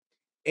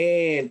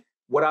And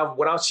what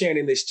I'm sharing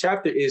in this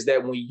chapter is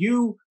that when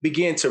you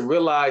begin to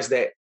realize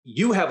that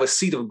you have a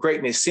seed of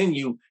greatness in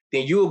you,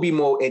 then you'll be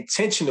more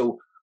intentional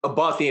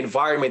about the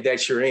environment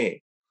that you're in.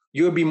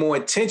 You'll be more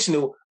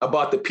intentional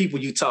about the people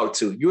you talk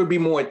to. You'll be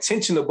more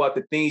intentional about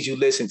the things you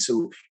listen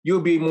to.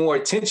 You'll be more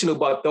intentional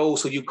about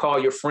those who you call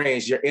your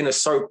friends, your inner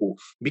circle,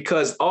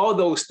 because all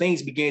those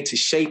things begin to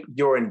shape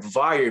your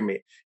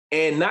environment.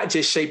 And not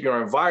just shape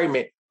your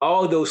environment,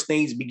 all those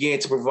things begin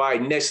to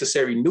provide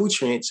necessary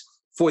nutrients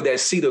for that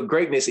seed of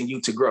greatness in you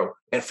to grow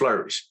and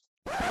flourish.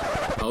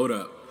 Hold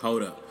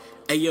up.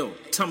 Hey, yo,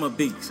 Tama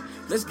Beats,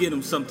 let's get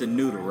him something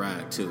new to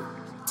ride to.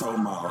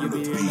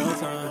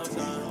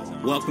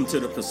 Welcome to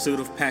the Pursuit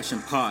of Passion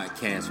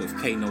podcast with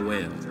K.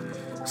 Noel.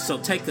 So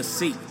take a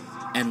seat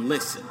and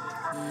listen.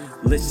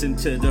 Listen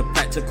to the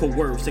practical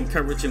words,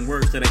 encouraging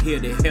words that are here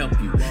to help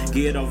you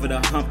get over the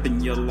hump in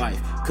your life,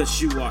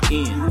 cause you are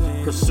in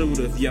pursuit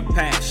of your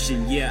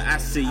passion. Yeah, I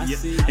see you,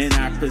 and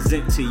I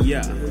present to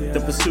ya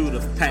the Pursuit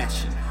of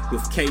Passion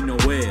with K. Noel.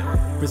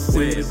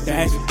 Pursuit of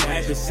passion,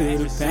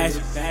 pursuit of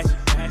passion.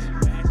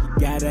 You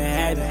gotta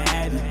have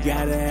it, you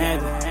gotta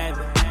have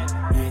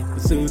it.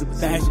 Pursuit of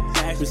passion,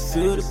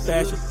 pursuit of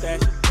passion.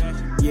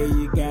 Yeah,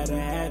 you gotta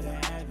have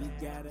it, you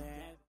gotta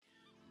have it.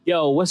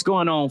 Yo, what's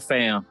going on,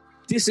 fam?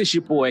 This is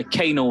your boy,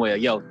 K. Noel.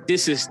 Yo,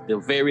 this is the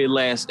very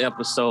last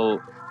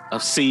episode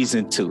of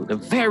season 2, the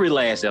very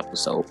last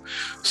episode.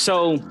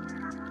 So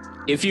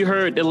if you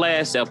heard the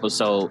last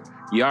episode,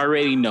 you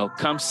already know,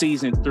 come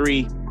season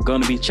 3,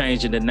 going to be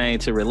changing the name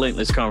to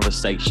Relentless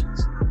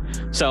Conversations.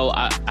 So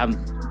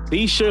I'm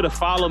be sure to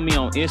follow me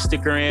on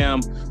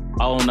Instagram,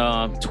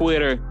 on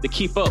Twitter to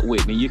keep up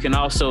with me. You can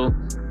also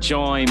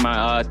join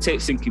my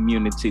texting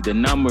community. The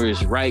number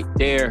is right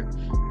there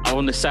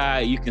on the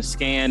side. You can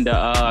scan the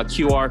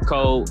QR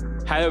code,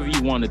 however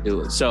you want to do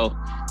it. So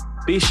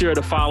be sure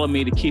to follow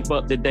me to keep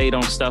up to date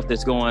on stuff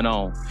that's going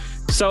on.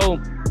 So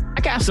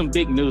I got some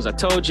big news. I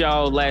told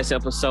y'all last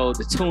episode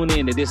to tune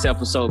in to this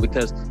episode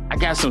because I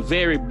got some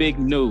very big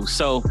news.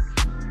 So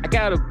I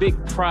got a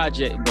big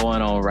project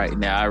going on right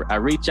now. I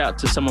reach out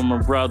to some of my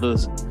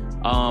brothers,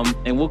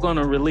 and we're going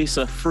to release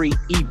a free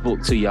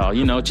ebook to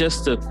y'all,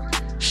 just to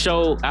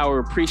show our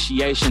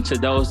appreciation to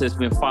those that's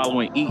been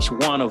following each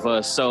one of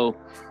us. So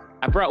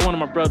I brought one of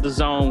my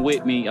brothers on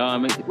with me.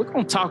 We're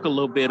going to talk a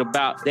little bit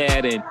about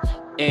that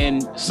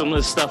and some of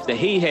the stuff that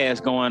he has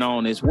going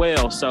on as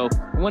well. So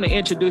I want to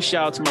introduce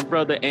y'all to my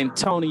brother,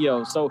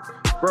 Antonio. So,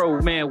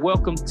 bro, man,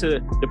 welcome to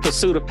the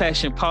Pursuit of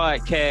Passion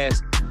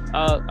podcast.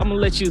 I'm going to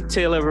let you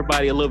tell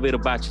everybody a little bit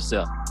about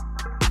yourself.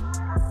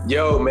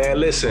 Yo, man,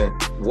 listen,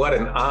 what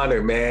an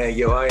honor, man.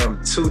 Yo, I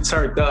am too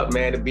turned up,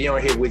 man, to be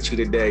on here with you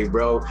today,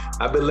 bro.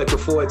 I've been looking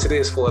forward to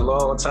this for a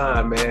long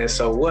time, man.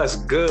 So what's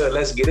good?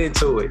 Let's get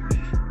into it.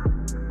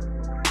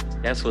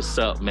 That's what's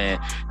up, man.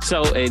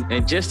 So,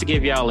 and just to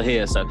give y'all a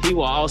heads up, he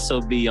will also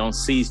be on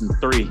season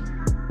 3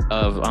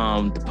 of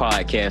the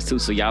podcast too.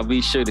 So y'all be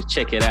sure to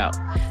check it out.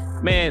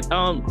 Man,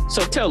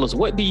 so tell us,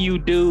 what do you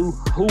do,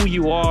 who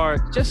you are,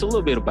 just a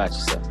little bit about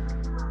yourself.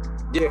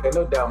 Yeah,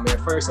 no doubt, man.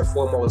 First and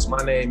foremost,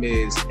 my name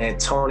is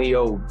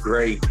Antonio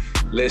Gray.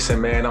 Listen,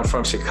 man, I'm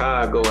from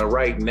Chicago, and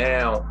right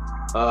now,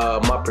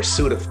 my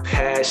pursuit of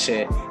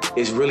passion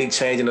is really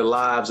changing the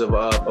lives of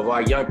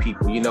our young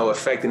people,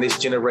 affecting this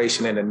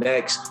generation and the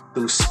next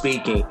through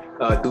speaking,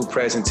 through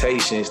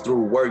presentations,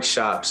 through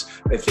workshops,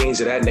 and things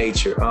of that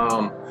nature.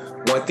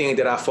 One thing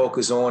that I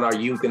focus on are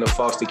youth in the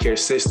foster care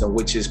system,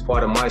 which is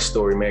part of my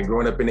story, man.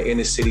 Growing up in the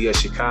inner city of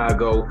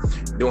Chicago,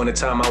 during the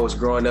time I was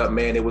growing up,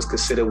 man, it was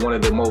considered one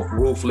of the most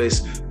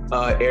ruthless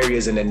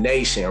areas in the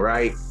nation,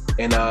 right?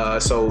 And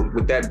so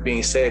with that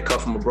being said, come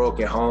from a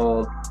broken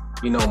home,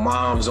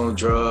 mom's on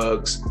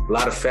drugs, a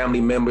lot of family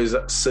members,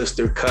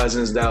 sister,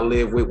 cousins that I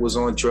live with was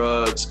on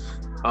drugs,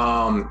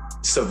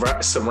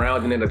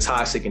 surrounding in a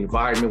toxic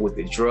environment with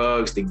the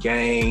drugs, the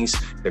gangs,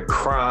 the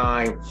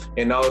crime,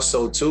 and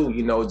also too,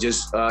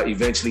 just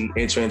eventually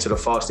enter into the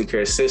foster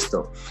care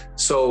system.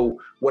 So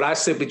what I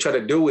simply try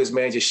to do is,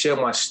 man, just share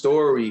my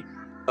story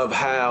of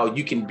how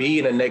you can be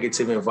in a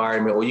negative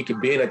environment or you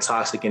can be in a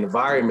toxic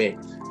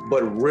environment,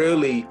 but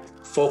really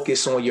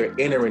focus on your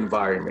inner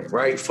environment,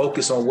 right?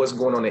 Focus on what's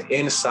going on the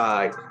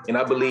inside. And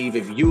I believe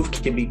if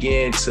youth can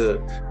begin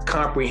to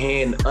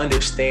comprehend,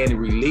 understand,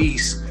 and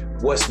release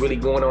what's really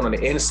going on the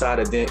inside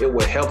of them, it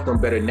will help them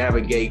better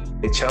navigate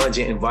the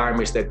challenging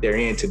environments that they're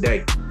in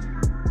today.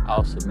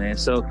 Awesome, man.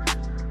 So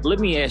let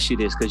me ask you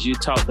this, because you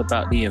talked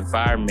about the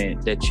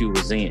environment that you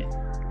was in.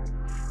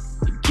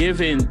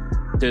 Given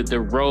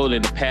the role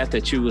and the path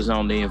that you was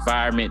on, the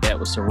environment that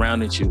was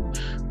surrounding you,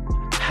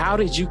 how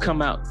did you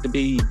come out to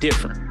be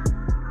different?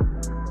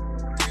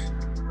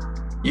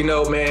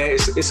 Man,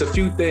 it's a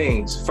few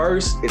things.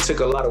 First, it took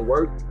a lot of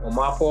work on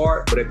my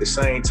part, but at the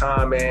same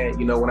time, man,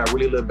 when I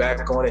really look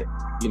back on it,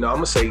 I'm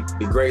gonna say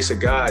the grace of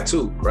God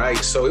too, right?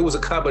 So it was a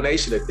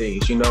combination of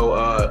things.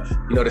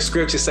 The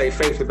scriptures say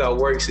faith without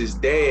works is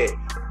dead,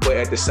 but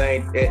at the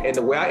same, and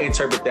the way I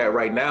interpret that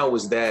right now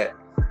was that,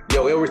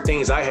 there were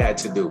things I had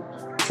to do.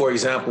 For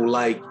example,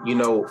 I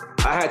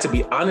had to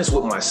be honest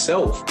with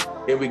myself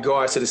in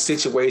regards to the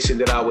situation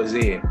that I was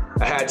in.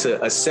 I had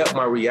to accept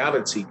my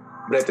reality.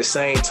 But at the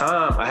same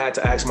time, I had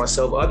to ask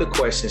myself other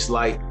questions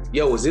like,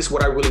 yo, is this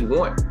what I really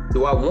want?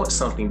 Do I want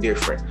something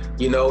different?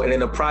 You know, and in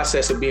the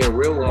process of being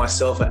real with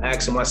myself and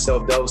asking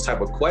myself those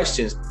type of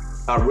questions,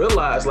 I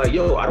realized like,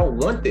 yo, I don't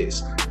want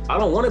this. I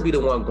don't want to be the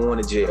one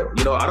going to jail.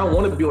 You know, I don't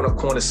want to be on a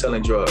corner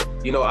selling drugs.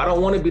 You know, I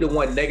don't want to be the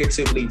one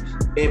negatively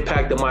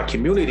impacting my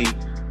community,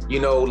 you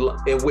know,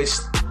 in which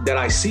that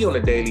I see on a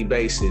daily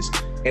basis.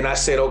 And I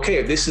said, okay,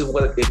 if this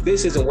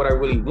isn't what I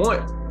really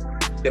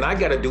want, then I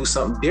got to do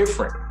something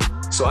different.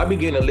 So I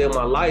began to live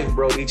my life,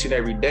 bro, each and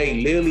every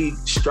day, literally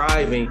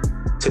striving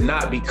to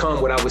not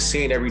become what I was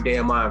seeing every day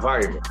in my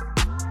environment.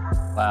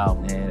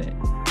 Wow, man.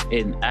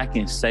 And I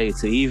can say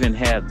to even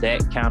have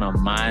that kind of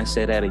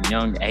mindset at a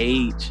young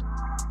age,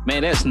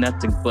 man, that's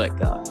nothing but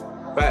God.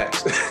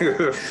 Facts.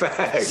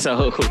 Facts.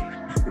 So,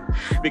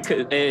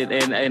 because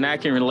and I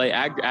can relate.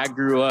 I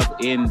grew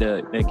up in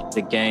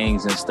the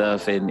gangs and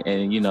stuff,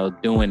 and you know,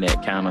 doing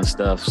that kind of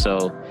stuff.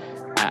 So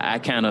I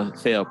kind of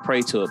fell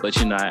prey to it. But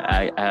you know,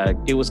 I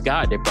it was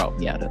God that brought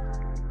me out of it.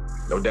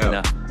 No doubt. You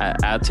know,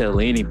 I'll tell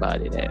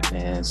anybody that,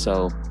 man.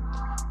 So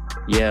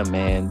yeah,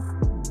 man.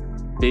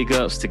 Big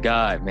ups to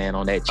God, man,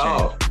 on that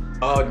channel.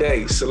 Oh, all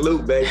day.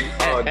 Salute, baby.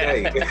 All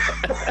day.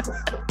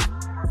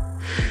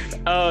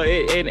 Oh,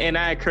 and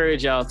I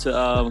encourage y'all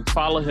to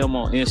follow him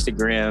on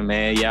Instagram,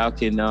 man. Y'all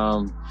can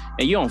and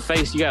you on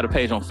you got a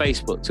page on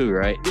Facebook too,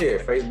 right? Yeah,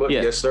 Facebook.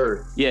 Yeah. Yes,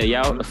 sir. Yeah,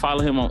 y'all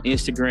follow him on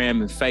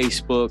Instagram and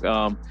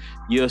Facebook.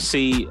 You'll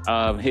see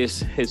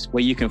his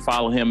where you can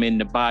follow him in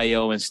the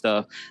bio and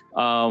stuff.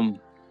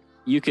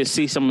 You can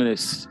see some of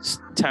the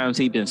times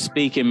he's been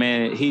speaking,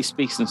 man. He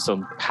speaks in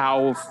some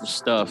powerful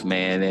stuff,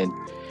 man, and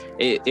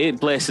it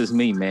blesses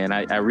me, man.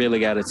 I really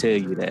got to tell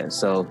you that.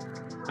 So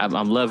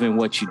I'm loving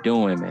what you're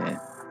doing, man.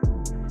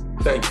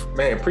 Thank you,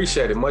 man.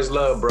 Appreciate it. Much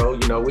love, bro.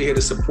 You know, we here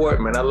to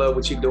support, man. I love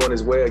what you're doing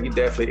as well. You're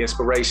definitely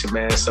inspiration,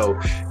 man. So,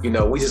 you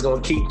know, we just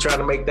gonna keep trying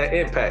to make that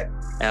impact.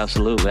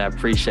 Absolutely, I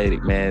appreciate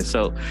it, man.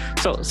 So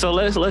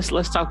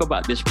let's talk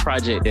about this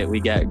project that we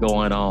got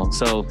going on.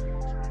 So,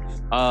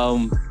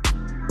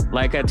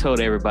 like I told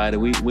everybody,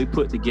 we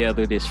put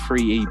together this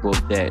free ebook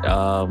that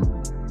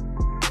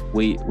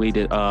we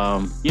did,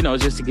 you know,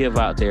 just to give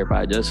out to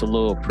everybody, just a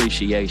little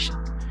appreciation.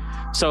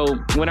 So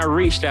when I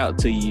reached out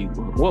to you,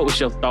 what was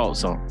your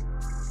thoughts on?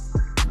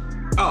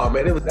 Oh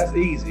man, that's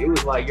easy. It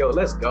was like, yo,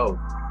 let's go.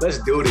 Let's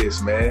do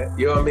this, man.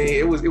 You know what I mean?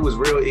 It was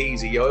real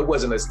easy, yo. It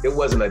wasn't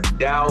a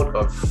doubt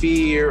or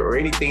fear or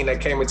anything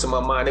that came into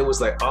my mind. It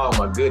was like, oh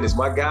my goodness,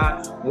 my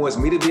God wants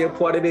me to be a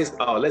part of this.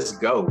 Oh, let's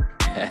go.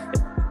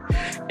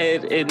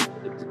 and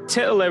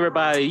tell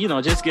everybody, you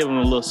know, just give them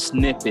a little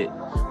snippet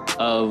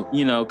of,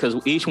 you know, because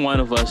each one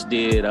of us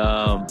did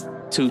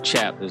 2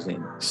 chapters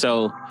in it.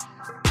 So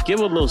give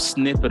a little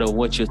snippet of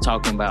what you're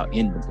talking about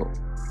in the book.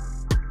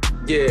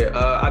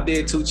 Yeah, I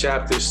did 2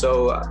 chapters.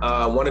 So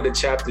one of the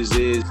chapters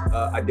is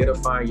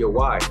identifying your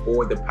why,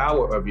 or the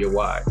power of your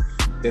why.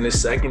 Then the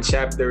second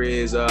chapter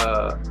is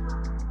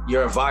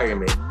your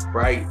environment,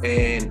 right?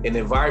 And an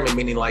environment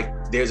meaning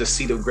like there's a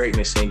seed of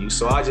greatness in you.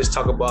 So I just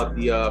talk about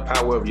the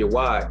power of your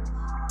why.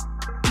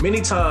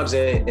 Many times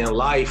in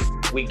life,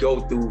 we go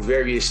through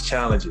various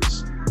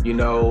challenges, you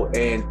know,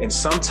 and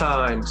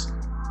sometimes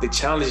the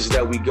challenges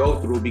that we go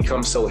through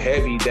become so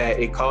heavy that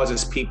it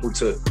causes people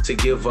to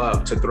give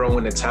up, to throw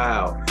in the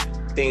towel,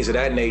 things of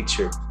that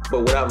nature.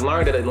 But what I've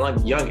learned at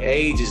a young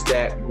age is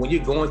that when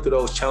you're going through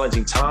those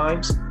challenging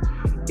times,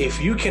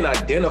 if you can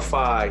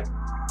identify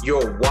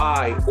your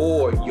why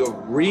or your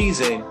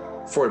reason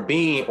for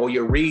being or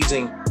your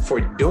reason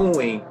for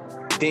doing,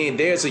 then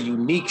there's a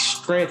unique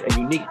strength and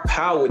unique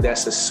power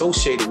that's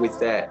associated with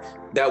that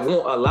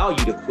won't allow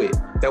you to quit,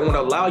 that won't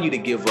allow you to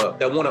give up,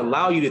 that won't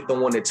allow you to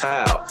throw in the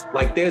towel.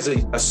 Like there's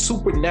a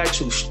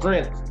supernatural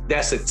strength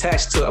that's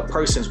attached to a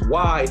person's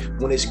why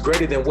when it's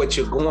greater than what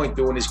you're going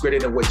through and it's greater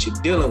than what you're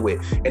dealing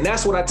with. And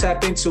that's what I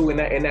tap into in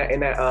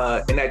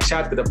that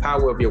chapter, the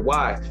power of your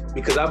why,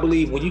 because I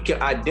believe when you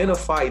can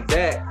identify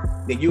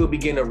that, then you will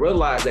begin to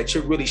realize that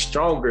you're really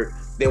stronger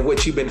than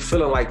what you've been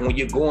feeling like when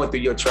you're going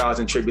through your trials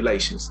and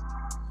tribulations.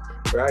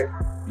 Right?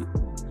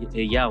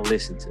 Y'all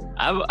listen to me.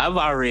 I've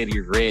already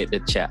read the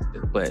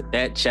chapter, but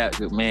that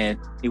chapter, man,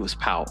 it was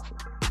powerful.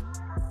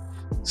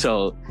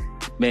 So,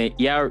 man,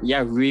 y'all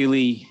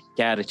really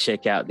gotta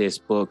check out this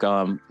book.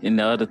 And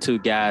the other 2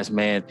 guys,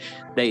 man,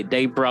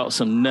 they brought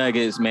some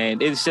nuggets,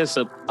 man. It's just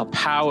a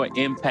power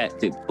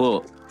impacted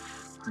book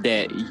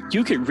that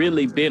you could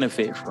really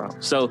benefit from.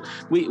 So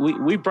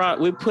we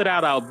put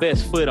out our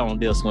best foot on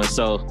this one.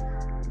 So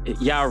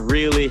y'all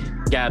really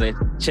gotta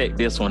check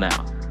this one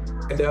out.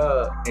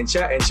 And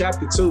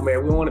chapter 2,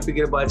 man, we don't want to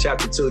forget about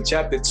chapter 2.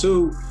 Chapter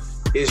 2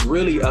 is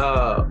really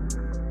a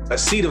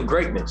seed of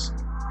greatness,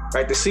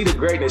 right? The seed of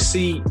greatness.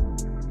 See,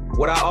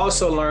 what I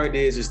also learned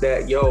is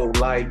that,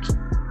 like,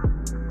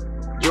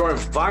 your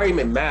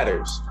environment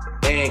matters.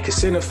 And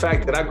considering the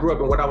fact that I grew up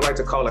in what I would like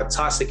to call a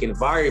toxic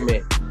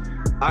environment,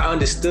 I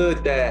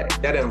understood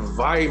that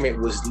environment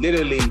was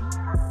literally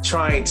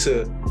trying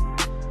to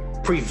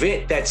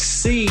prevent that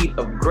seed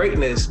of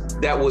greatness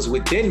that was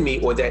within me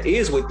or that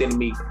is within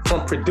me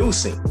from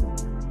producing.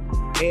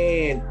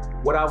 And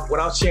what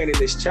I'm sharing in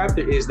this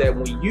chapter is that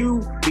when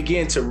you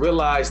begin to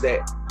realize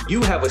that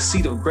you have a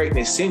seed of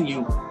greatness in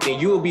you, then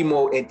you will be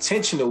more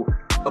intentional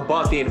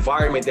about the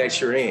environment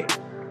that you're in.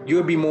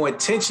 You'll be more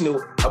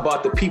intentional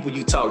about the people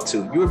you talk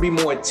to. You'll be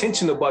more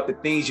intentional about the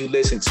things you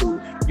listen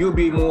to. You'll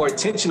be more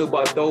intentional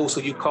about those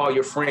who you call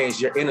your friends,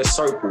 your inner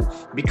circle,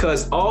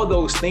 because all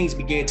those things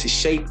begin to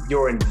shape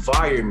your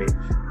environment.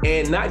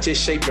 And not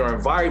just shape your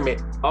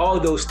environment, all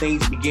those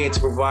things begin to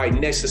provide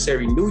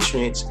necessary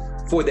nutrients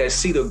for that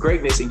seed of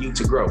greatness in you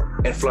to grow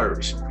and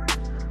flourish.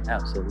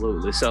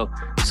 Absolutely. So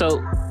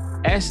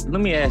let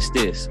me ask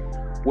this.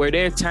 Were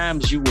there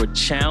times you were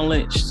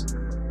challenged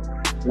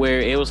where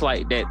it was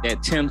like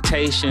that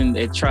temptation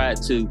that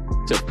tried to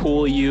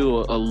pull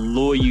you or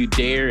lure you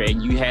there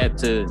and you had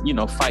to,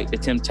 fight the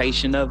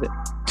temptation of it?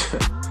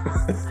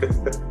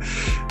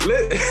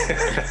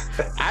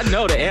 I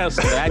know the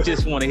answer, but I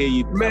just want to hear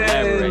you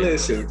elaborate.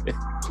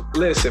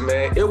 Listen,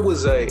 man, it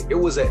was a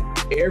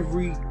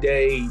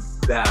everyday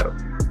battle.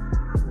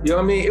 You know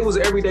what I mean? It was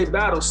an everyday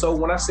battle. So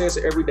when I say it's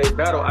an everyday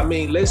battle, I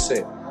mean,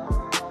 listen,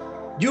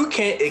 you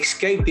can't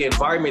escape the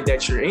environment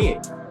that you're in.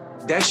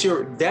 That's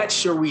your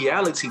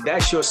reality.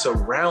 That's your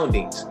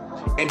surroundings.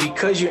 And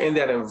because you're in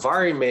that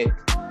environment,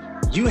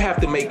 you have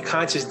to make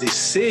conscious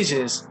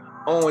decisions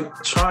on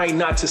trying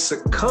not to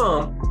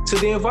succumb to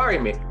the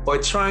environment or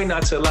trying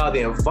not to allow the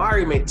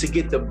environment to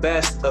get the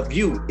best of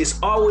you. It's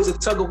always a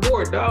tug of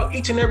war, dog.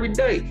 Each and every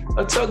day,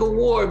 a tug of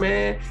war,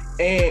 man.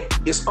 And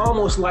it's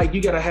almost like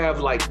you gotta have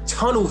like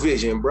tunnel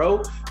vision,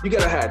 bro. You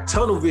gotta have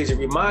tunnel vision,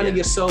 reminding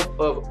yourself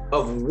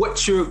of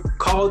what you're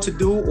called to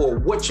do or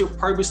what your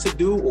purpose to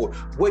do or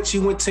what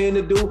you intend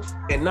to do,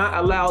 and not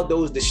allow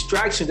those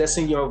distractions that's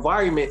in your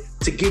environment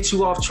to get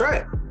you off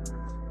track.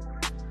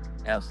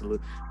 Absolutely.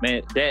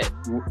 Man,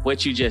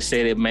 what you just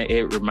said, it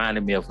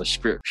reminded me of a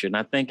scripture. And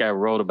I think I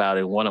wrote about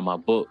it in one of my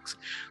books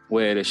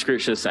where the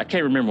scriptures, I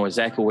can't remember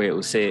exactly where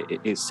it said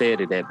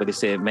it, but it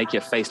said, make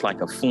your face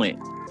like a flint.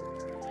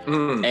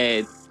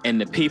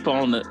 And the people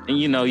on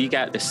you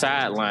got the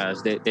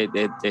sidelines that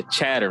they're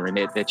chattering,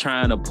 they're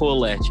trying to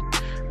pull at you.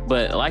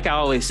 But like I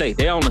always say,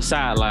 they're on the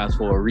sidelines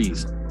for a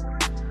reason.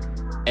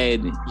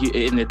 And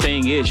the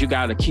thing is, you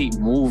got to keep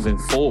moving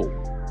forward.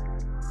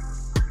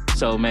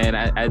 So, man,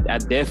 I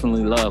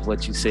definitely love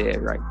what you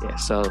said right there.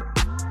 So,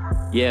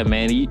 yeah,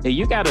 man,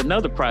 you got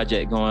another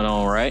project going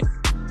on, right?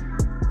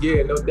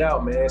 Yeah, no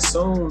doubt, man.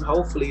 Soon,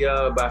 hopefully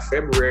by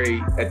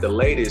February at the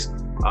latest,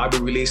 I'll be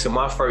releasing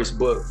my first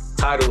book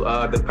titled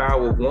The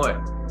Power of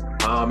One.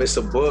 It's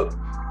a book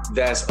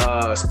that's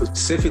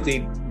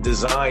specifically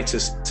designed to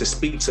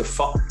speak to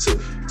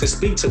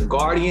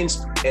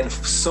guardians and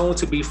soon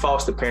to be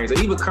foster parents,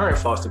 and even current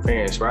foster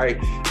parents, right?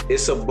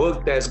 It's a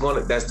book that's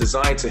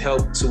designed to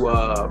help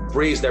to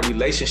bridge that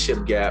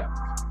relationship gap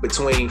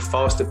between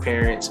foster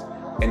parents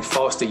and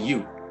foster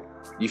youth.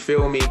 You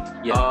feel me?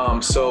 Yeah.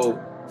 I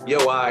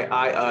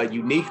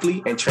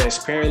uniquely and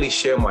transparently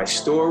share my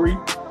story,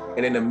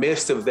 and in the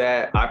midst of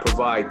that, I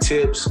provide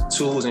tips,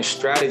 tools, and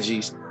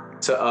strategies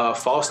to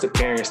foster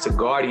parents, to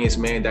guardians,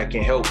 man, that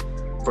can help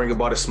bring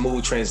about a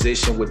smooth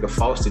transition with the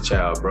foster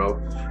child,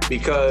 bro.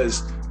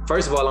 Because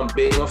first of all, I'm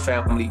big on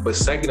family, but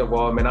second of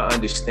all, man, I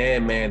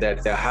understand, man,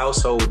 that the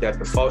household that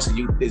the foster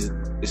youth is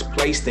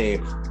placed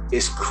in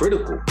is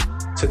critical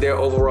to their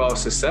overall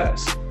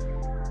success.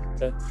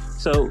 Okay.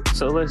 So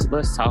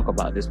let's talk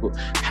about this book.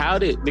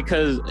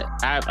 Because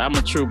I'm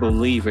a true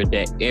believer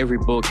that every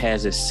book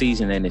has its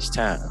season and its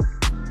time.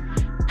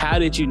 How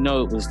did you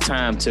know it was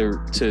time to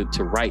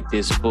write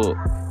this book,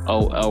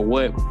 or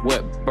what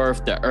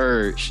birthed the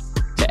urge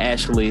to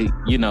actually,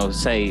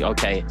 say,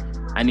 okay,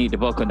 I need to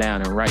buckle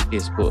down and write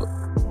this book?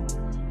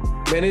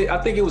 Man, I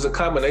think it was a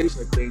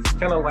combination of things. It's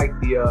kind of like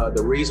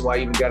the reason why I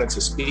even got into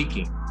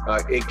speaking.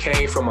 It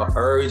came from an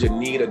urge, a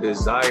need, a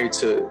desire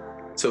to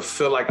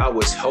feel like I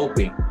was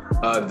helping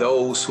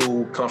those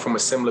who come from a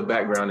similar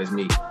background as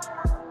me.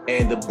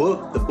 And the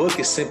book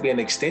is simply an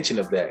extension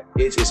of that.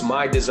 It's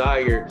my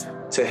desire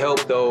to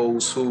help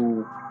those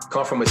who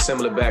come from a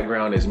similar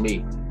background as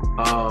me.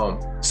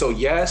 So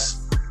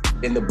yes,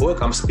 in the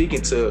book, I'm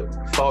speaking to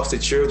foster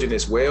children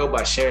as well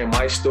by sharing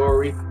my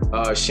story,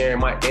 sharing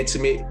my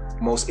intimate,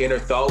 most inner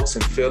thoughts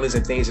and feelings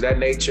and things of that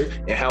nature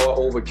and how I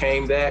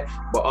overcame that.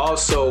 But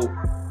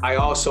I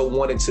also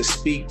wanted to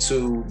speak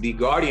to the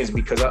guardians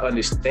because I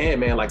understand,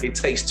 man, like it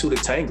takes two to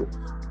tangle.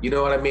 You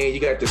know what I mean? You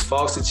got this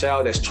foster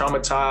child that's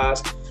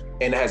traumatized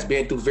and has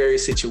been through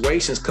various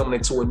situations coming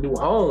into a new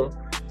home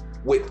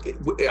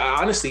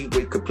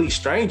with complete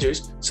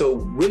strangers. So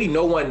really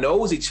no one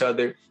knows each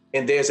other.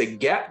 And there's a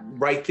gap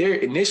right there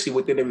initially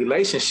within the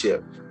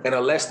relationship. And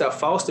unless that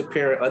foster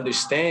parent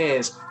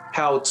understands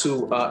how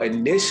to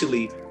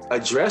initially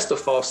address the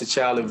foster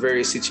child in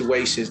various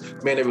situations,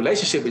 man, the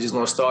relationship is just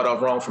gonna start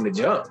off wrong from the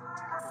jump.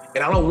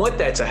 And I don't want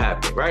that to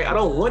happen, right? I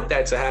don't want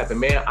that to happen,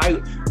 man.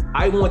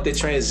 I want the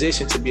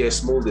transition to be as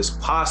smooth as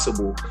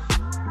possible,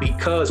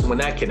 because when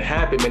that can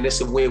happen, man, it's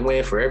a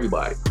win-win for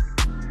everybody.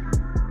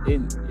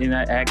 And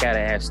I gotta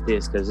ask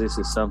this because this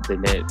is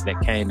something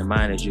that came to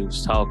mind as you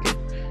was talking.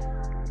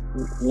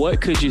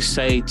 What could you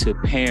say to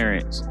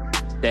parents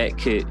that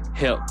could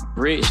help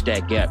bridge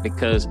that gap?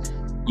 Because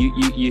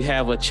you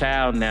have a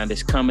child now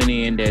that's coming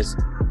in that's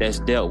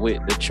dealt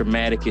with the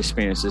traumatic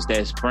experiences,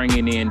 that's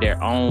bringing in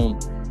their own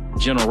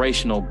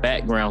generational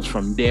backgrounds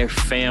from their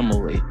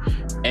family,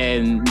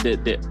 and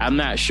I'm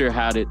not sure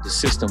how the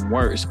system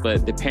works,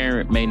 but the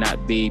parent may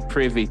not be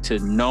privy to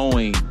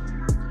knowing,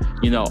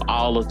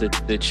 all of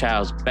the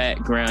child's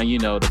background,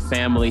 the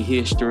family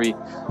history,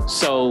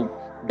 so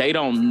they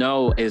don't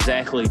know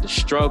exactly the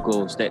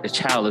struggles that the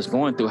child is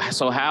going through.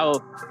 So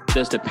how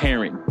does the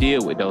parent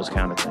deal with those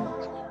kind of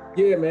things?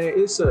 Yeah, man,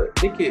 it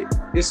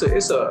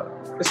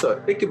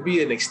could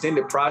be an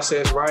extended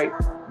process, right?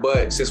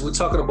 But since we're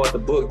talking about the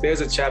book,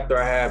 there's a chapter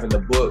I have in the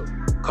book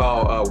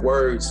called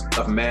Words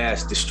of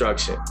Mass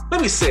Destruction.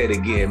 Let me say it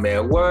again,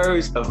 man.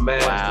 Words of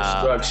Mass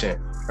Destruction,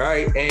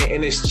 right? And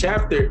in this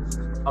chapter,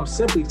 I'm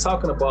simply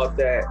talking about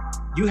that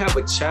you have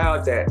a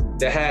child that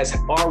has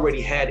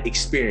already had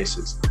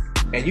experiences,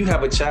 and you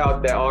have a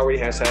child that already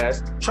has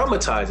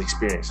traumatized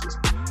experiences.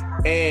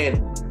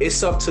 And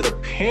it's up to the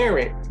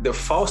parent, the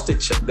foster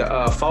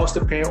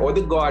parent or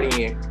the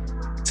guardian,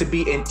 to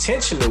be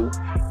intentional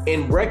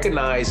in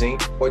recognizing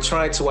or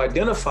trying to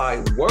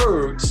identify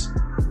words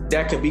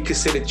that can be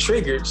considered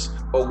triggers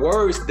or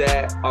words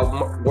that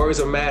are words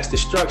of mass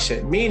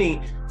destruction,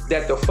 meaning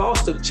that the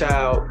foster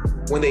child,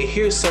 when they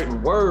hear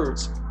certain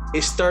words,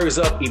 it stirs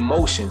up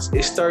emotions,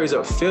 it stirs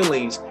up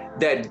feelings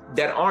that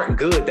aren't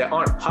good, that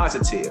aren't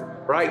positive,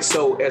 right?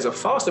 So as a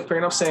foster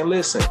parent, I'm saying,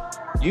 listen,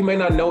 you may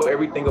not know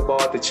everything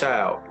about the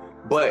child,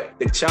 but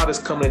the child is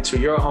coming into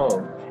your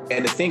home.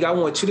 And the thing I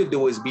want you to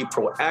do is be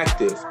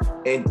proactive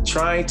in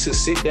trying to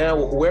sit down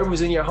with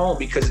whoever's in your home,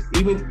 because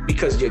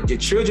your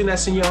children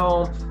that's in your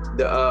home,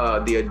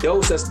 the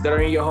adults that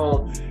are in your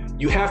home,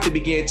 you have to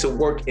begin to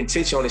work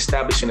intentionally on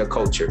establishing a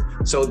culture.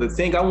 So the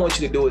thing I want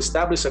you to do is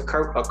establish a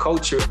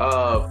culture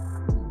of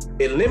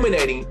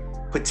eliminating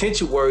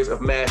potential words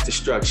of mass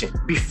destruction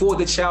before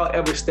the child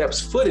ever steps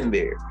foot in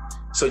there.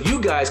 So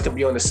you guys can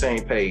be on the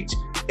same page.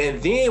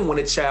 And then when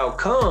the child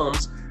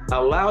comes,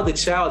 allow the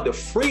child the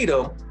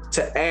freedom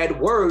to add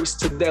words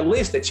to that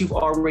list that you've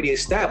already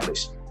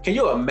established. Can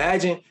you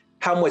imagine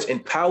how much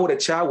empowered a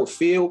child would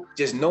feel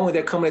just knowing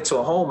they're coming into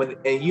a home and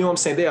you know what I'm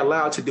saying, they're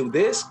allowed to do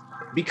this?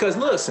 Because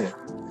listen,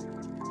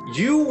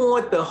 you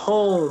want the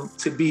home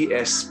to be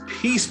as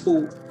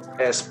peaceful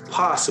as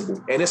possible.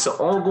 And it's an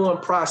ongoing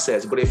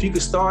process. But if you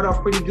could start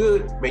off pretty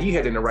good, man, you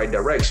head in the right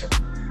direction.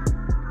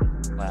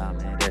 Wow,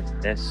 man,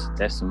 that's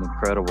some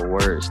incredible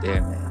words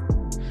there,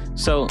 man.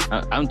 So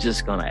I'm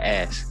just gonna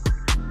ask,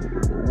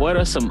 what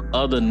are some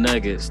other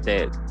nuggets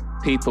that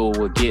people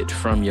will get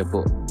from your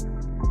book?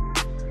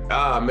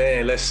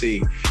 Man, let's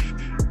see.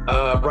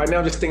 Right now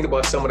I'm just thinking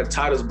about some of the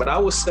titles, but I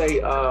would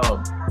say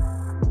I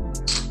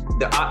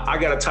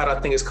got a title, I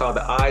think it's called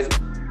The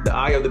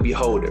Eye of the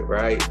Beholder,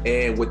 right?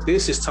 And what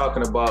this is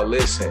talking about,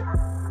 listen,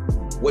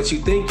 what you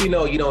think you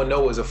don't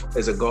know as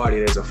a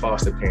guardian, as a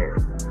foster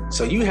parent.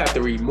 So you have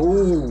to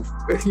remove,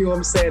 you know what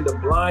I'm saying, the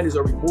blinders,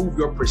 or remove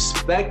your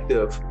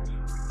perspective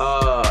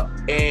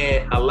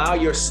and allow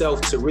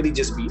yourself to really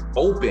just be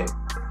open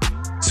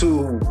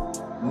to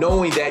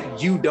knowing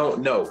that you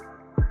don't know,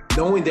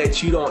 knowing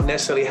that you don't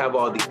necessarily have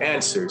all the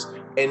answers.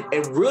 And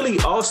really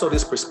also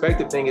this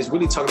perspective thing is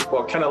really talking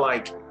about kind of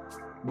like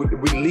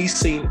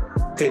releasing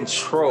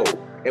control.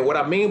 And what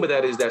I mean by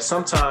that is that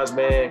sometimes,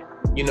 man,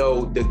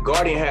 the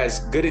guardian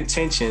has good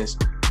intentions,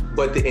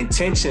 but the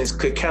intentions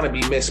could kind of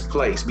be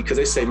misplaced because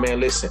they say,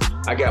 man, listen,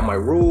 I got my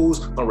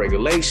rules, my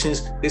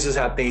regulations, this is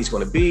how things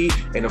going to be,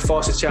 and the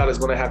foster child is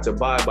going to have to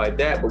abide by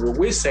that. But what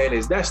we're saying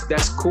is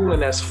that's cool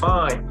and that's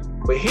fine,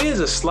 but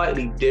here's a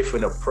slightly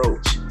different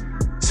approach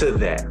to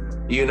that,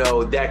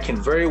 that can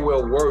very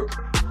well work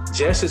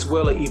just as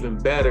well or even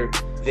better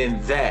than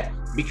that.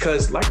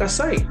 Because like I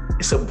say,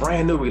 it's a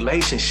brand new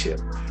relationship.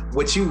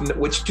 What you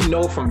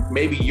know from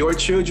maybe your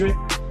children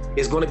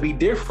is going to be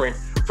different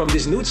from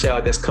this new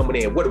child that's coming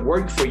in. What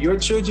worked for your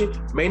children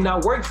may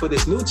not work for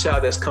this new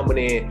child that's coming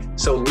in.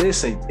 So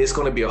listen, it's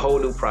going to be a whole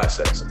new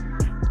process.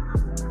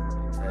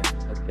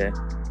 Okay.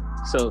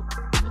 So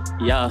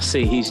y'all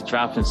see he's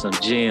dropping some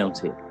gems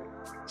here.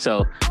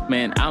 So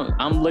man,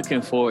 I'm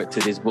looking forward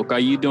to this book. Are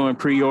you doing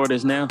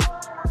pre-orders now?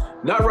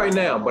 Not right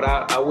now, but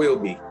I will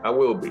be.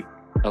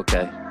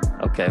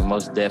 Okay,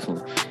 most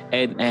definitely.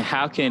 And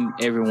how can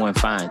everyone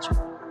find you?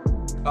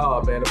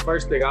 Oh man, the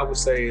first thing I would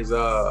say is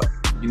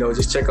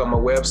just check out my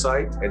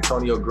website,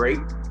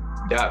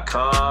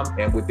 antoniogreat.com,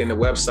 and within the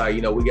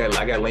website,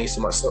 I got links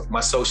to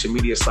my social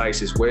media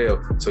sites as well.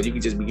 So you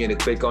can just begin to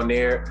click on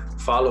there,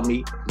 follow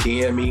me,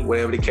 DM me,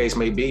 whatever the case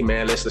may be,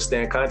 man. Let's just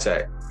stay in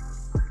contact.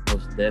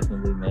 Most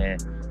definitely, man.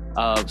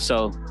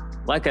 So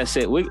like I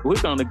said,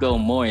 we're going to go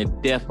more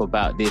in depth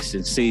about this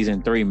in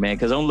season 3, man,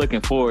 because I'm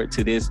looking forward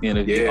to this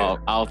interview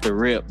off the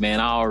rip,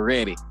 man,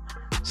 already.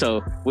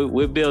 So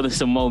we're building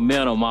some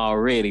momentum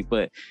already,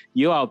 but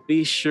you all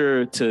be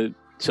sure to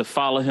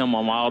follow him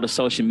on all the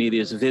social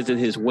medias, visit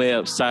his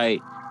website,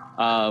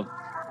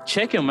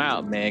 Check him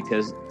out, man,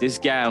 because this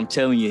guy, I'm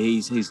telling you,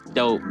 he's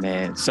dope,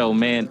 man. So,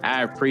 man,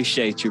 I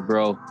appreciate you,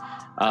 bro.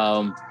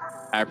 I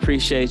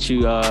appreciate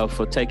you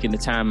for taking the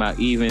time out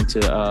even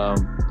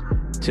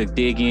to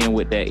dig in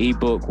with that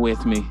ebook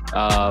with me,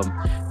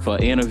 for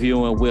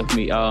interviewing with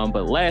me.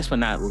 But last but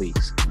not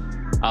least,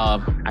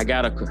 I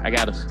got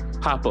a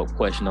pop-up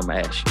question I'm gonna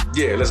ask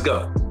you. Yeah, let's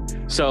go.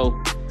 So,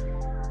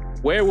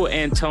 where will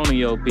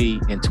Antonio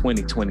be in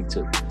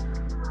 2022?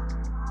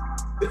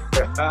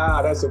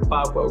 That's a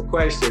pop-up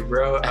question,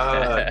 bro.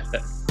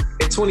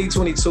 In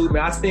 2022,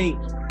 man, I think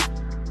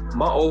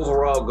my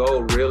overall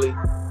goal really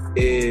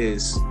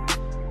is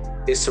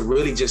to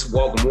really just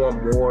walk more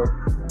and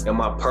more in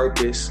my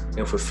purpose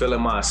and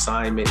fulfilling my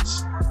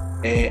assignments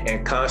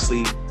and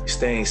constantly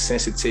staying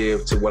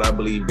sensitive to what I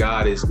believe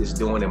God is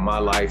doing in my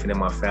life and in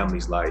my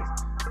family's life.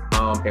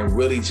 And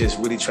really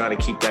trying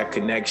to keep that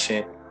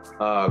connection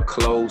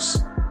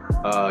close,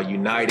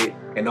 united,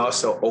 and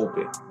also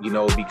open,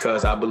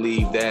 because I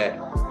believe that,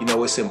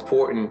 it's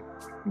important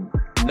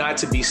not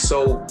to be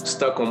so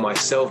stuck on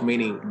myself,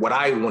 meaning what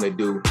I want to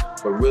do,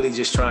 but really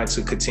just trying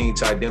to continue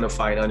to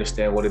identify and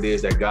understand what it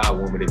is that God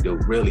wants me to do,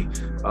 really.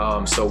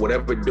 So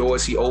whatever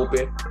doors he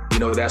opened,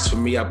 that's for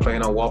me. I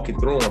plan on walking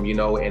through them,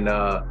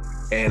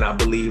 and I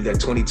believe that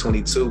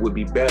 2022 would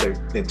be better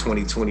than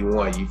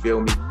 2021. You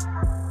feel me?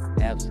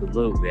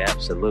 Absolutely.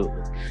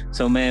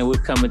 So, man,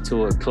 we're coming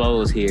to a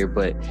close here,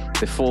 but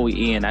before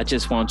we end, I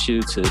just want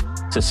you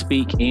to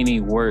speak any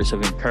words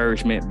of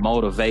encouragement,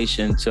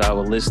 motivation to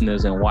our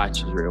listeners and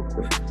watchers real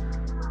quick.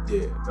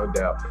 Yeah, no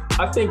doubt.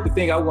 I think the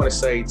thing I want to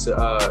say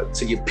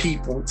to your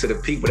people, to the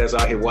people that's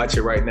out here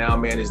watching right now,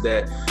 man, is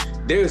that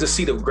there is a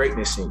seed of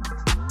greatness in you.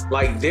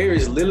 Like, there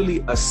is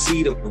literally a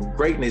seed of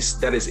greatness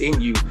that is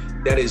in you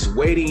that is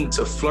waiting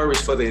to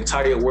flourish for the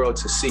entire world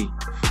to see.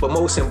 But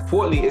most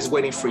importantly, it's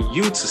waiting for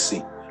you to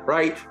see,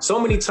 right? So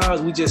many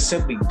times we just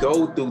simply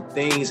go through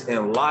things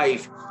in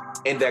life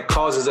and that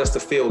causes us to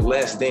feel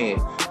less than.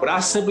 But I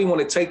simply want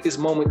to take this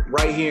moment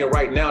right here and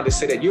right now to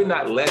say that you're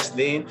not less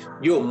than,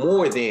 you're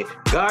more than.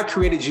 God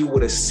created you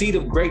with a seed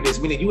of greatness,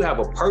 meaning you have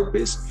a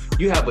purpose,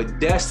 you have a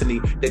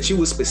destiny that you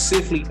were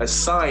specifically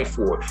assigned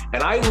for.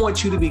 And I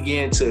want you to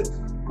begin to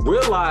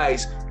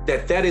realize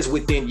that is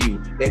within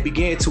you and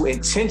begin to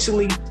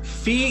intentionally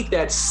feed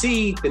that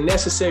seed the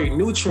necessary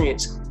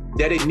nutrients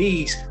that it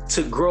needs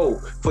to grow,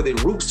 for the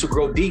roots to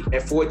grow deep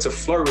and for it to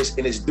flourish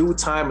in its due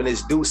time and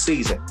its due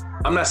season.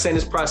 I'm not saying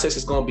this process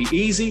is going to be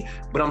easy,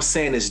 but I'm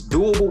saying it's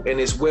doable and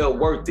it's well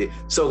worth it.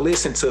 So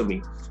listen to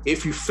me.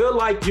 If you feel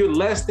like you're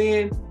less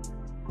than,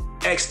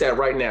 X that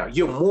right now.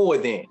 You're more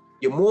than.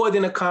 You're more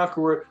than a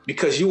conqueror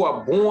because you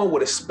are born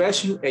with a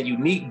special and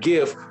unique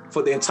gift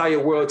for the entire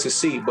world to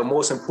see, but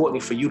most importantly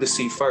for you to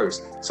see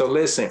first. So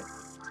listen,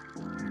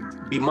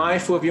 be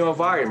mindful of your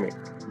environment.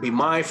 Be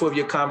mindful of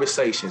your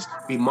conversations.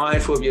 Be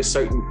mindful of your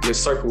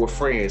circle of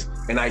friends.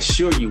 And I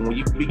assure you, when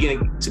you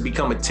begin to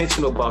become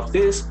intentional about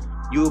this,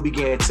 you will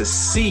begin to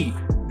see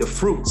the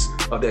fruits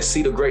of that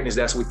seed of greatness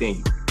that's within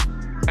you.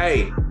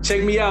 Hey,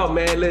 check me out,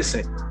 man.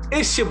 Listen,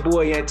 it's your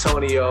boy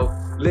Antonio.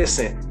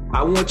 Listen,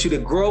 I want you to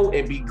grow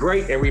and be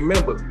great, and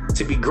remember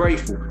to be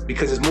grateful,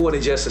 because it's more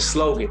than just a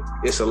slogan.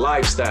 It's a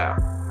lifestyle.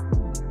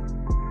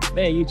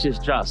 Man, you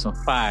just dropped some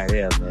fire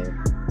there,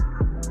 man.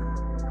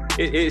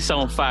 It's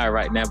on fire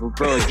right now. But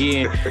bro,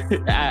 again,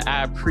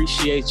 I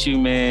appreciate you,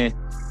 man.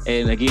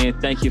 And again,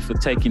 thank you for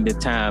taking the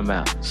time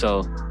out.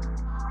 So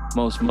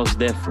most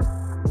definitely.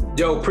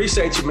 Yo,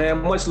 appreciate you,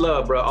 man. Much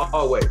love, bro.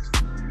 Always.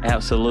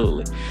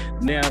 Absolutely.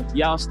 Now,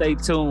 y'all stay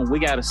tuned. We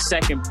got a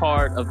second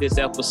part of this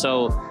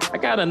episode. I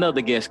got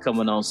another guest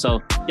coming on,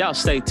 so y'all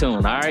stay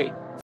tuned, all right?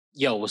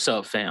 Yo, what's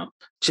up, fam?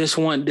 Just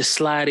wanted to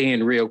slide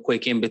in real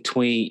quick in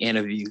between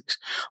interviews.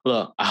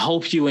 Look, I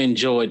hope you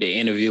enjoyed the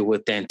interview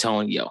with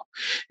Antonio.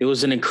 It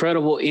was an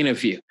incredible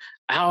interview.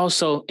 I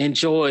also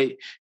enjoyed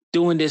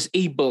doing this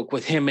ebook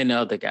with him and the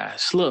other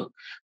guys. Look,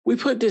 we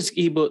put this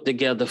ebook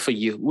together for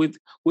you.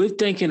 We're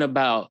thinking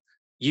about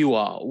you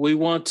all. We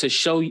want to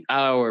show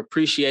our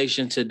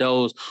appreciation to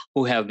those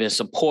who have been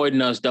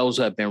supporting us, those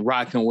who have been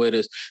rocking with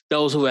us,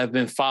 those who have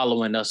been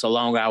following us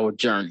along our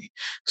journey.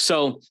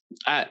 So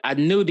I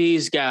knew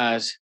these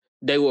guys,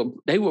 they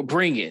would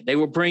bring it. They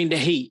would bring the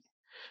heat.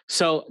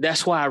 So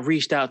that's why I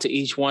reached out to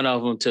each one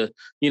of them to,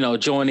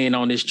 join in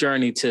on this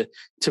journey to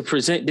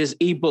present this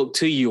ebook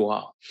to you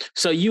all.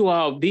 So you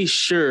all be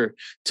sure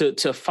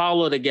to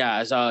follow the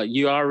guys.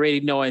 You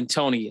already know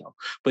Antonio,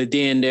 but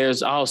then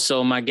there's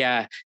also my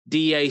guy,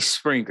 D.A.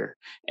 Springer,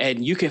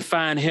 and you can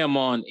find him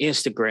on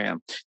Instagram.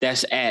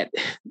 That's at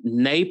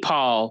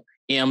Napal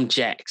M.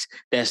 Jax.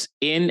 That's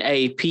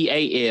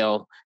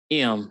NAPAL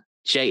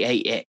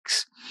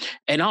MJAX.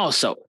 And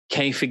also,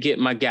 can't forget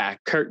my guy,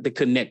 Kurt the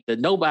Connector.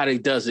 Nobody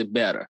does it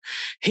better.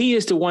 He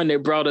is the one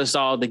that brought us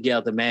all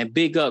together, man.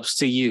 Big ups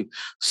to you.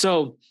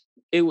 So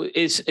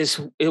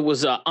it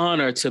was an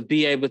honor to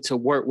be able to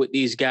work with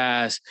these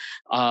guys.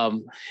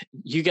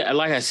 You got,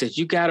 like I said,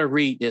 you got to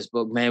read this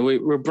book, man.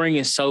 We're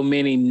bringing so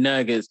many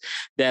nuggets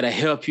that'll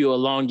help you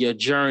along your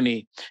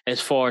journey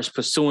as far as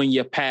pursuing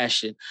your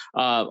passion,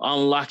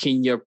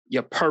 unlocking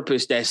your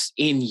purpose that's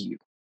in you.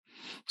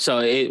 So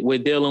we're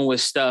dealing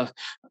with stuff,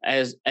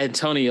 as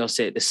Antonio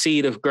said, the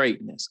seed of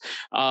greatness,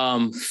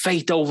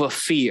 faith over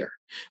fear,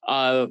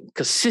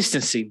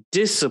 consistency,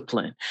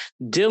 discipline,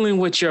 dealing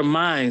with your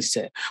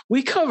mindset.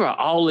 We cover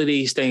all of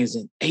these things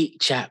in 8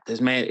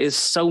 chapters, man. It's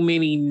so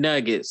many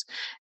nuggets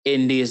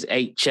in these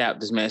 8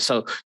 chapters, man.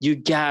 So you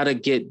gotta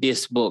get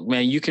this book,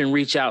 man. You can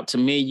reach out to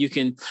me. You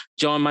can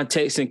join my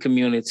texting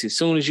community. As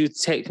soon as you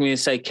text me and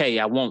say, Kay,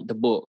 I want the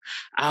book,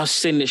 I'll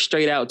send it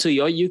straight out to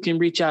you. Or you can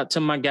reach out to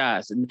my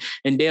guys and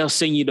they'll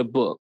send you the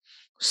book.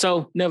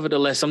 So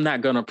nevertheless, I'm not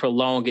going to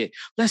prolong it.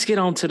 Let's get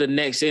on to the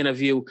next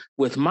interview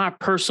with my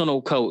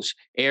personal coach,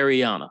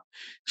 Ariana.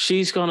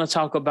 She's going to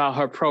talk about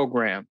her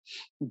program,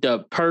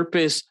 the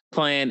Purpose,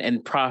 Plan,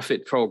 and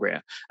Profit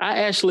program. I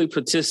actually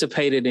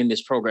participated in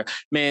this program.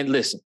 Man,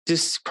 listen,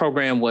 this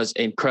program was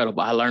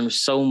incredible. I learned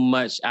so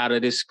much out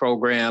of this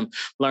program,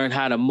 learned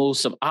how to move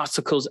some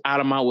obstacles out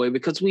of my way,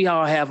 because we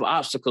all have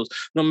obstacles,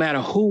 no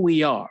matter who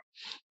we are.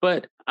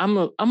 But I'm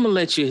gonna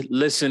let you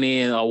listen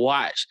in or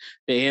watch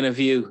the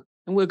interview,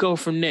 and we'll go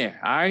from there.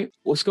 All right.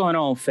 What's going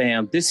on,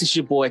 fam? This is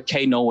your boy,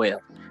 K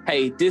Noel.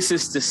 Hey, this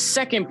is the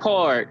second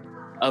part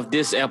of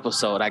this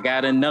episode. I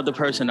got another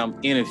person I'm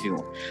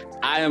interviewing.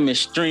 I am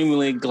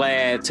extremely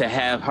glad to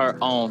have her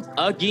on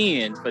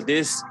again for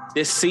this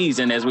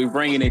season as we're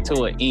bringing it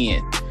to an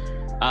end.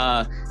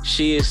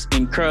 She is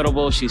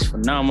incredible. She's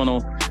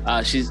phenomenal.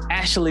 She's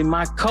actually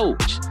my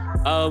coach.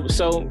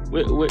 So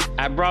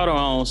I brought her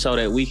on so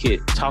that we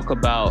could talk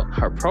about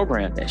her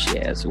program that she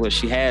has. Well,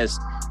 she has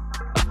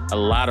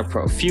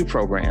a few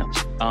programs.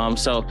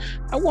 So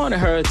I wanted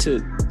her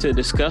to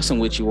discuss them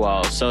with you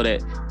all so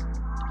that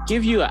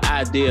give you an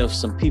idea of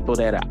some people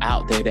that are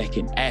out there that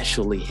can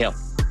actually help.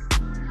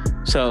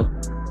 So,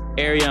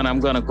 Ariana, I'm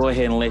going to go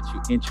ahead and let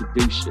you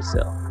introduce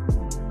yourself.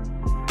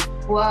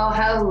 Well,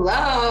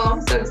 hello.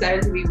 I'm so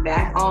excited to be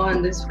back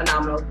on this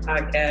phenomenal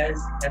podcast.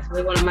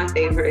 Definitely one of my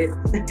favorites.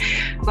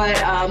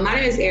 But my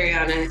name is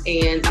Ariana,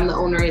 and I'm the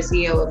owner and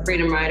CEO of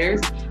Freedom Riders.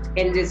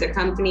 And it is a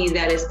company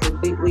that is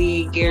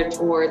completely geared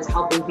towards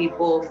helping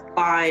people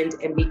find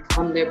and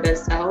become their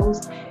best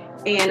selves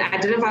and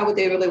identify what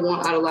they really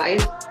want out of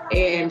life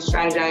and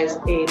strategize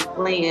a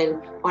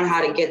plan on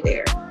how to get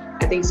there.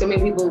 I think so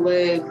many people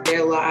live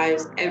their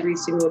lives every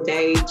single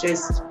day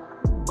just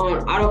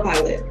on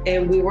autopilot,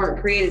 and we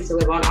weren't created to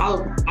live on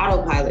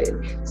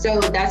autopilot. So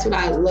that's what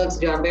I love to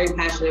do. I'm very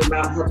passionate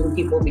about helping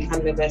people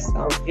become their best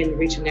self and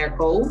reaching their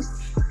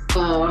goals.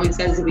 I'm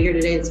excited to be here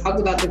today to talk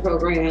about the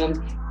program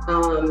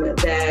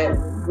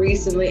that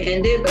recently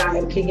ended, but I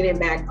am kicking it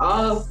back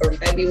off for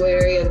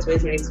February of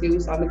 2022.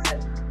 So I'm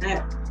excited for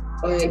that.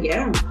 But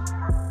yeah,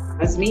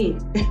 that's me.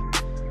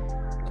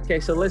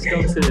 Okay, so let's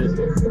go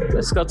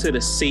to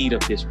the seed of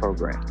this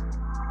program.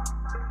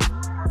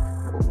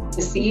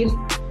 The seed?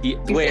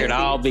 Where it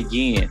all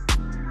began.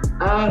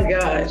 Oh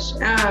gosh.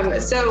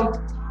 So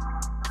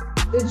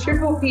the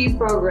Triple P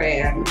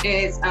program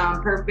is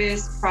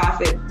Purpose,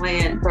 Profit,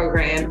 Plan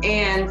program.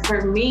 And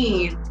for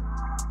me,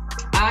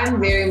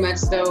 I'm very much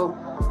so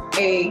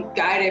a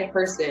guided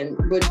person,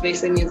 which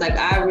basically means like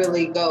I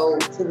really go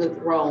to the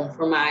throne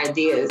for my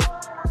ideas.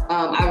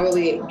 I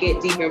really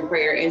get deep in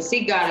prayer and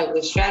seek God of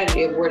the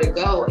strategy of where to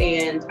go.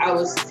 And I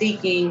was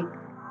seeking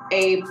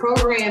a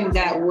program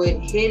that would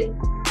hit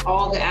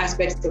all the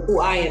aspects of who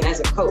I am as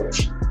a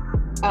coach.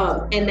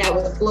 And that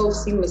would flow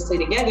seamlessly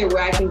together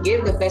where I can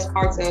give the best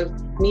parts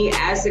of me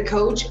as a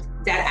coach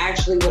that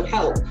actually would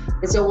help.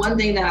 And so one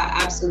thing that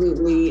I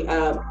absolutely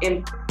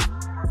am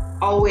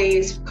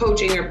always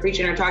coaching or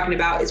preaching or talking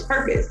about is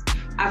purpose.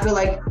 I feel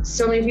like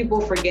so many people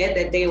forget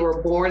that they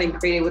were born and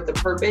created with a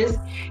purpose.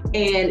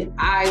 And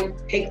I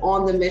take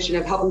on the mission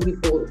of helping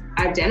people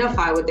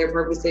identify what their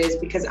purpose is,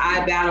 because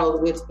I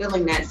battled with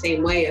feeling that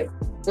same way of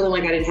feeling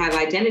like I didn't have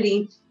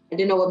identity. I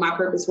didn't know what my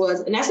purpose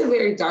was. And that's a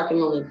very dark and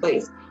lonely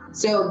place.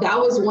 So that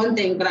was one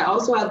thing, but I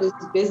also have this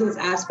business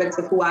aspect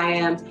of who I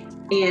am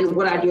and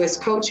what I do as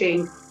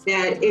coaching,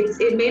 that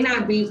it may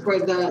not be for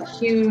the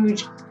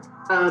huge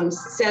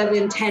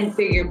 7-10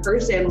 figure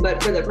person,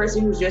 but for the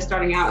person who's just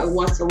starting out and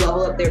wants to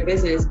level up their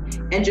business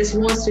and just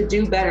wants to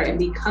do better and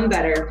become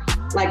better.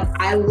 Like,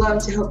 I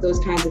love to help those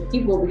kinds of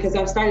people because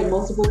I've started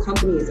multiple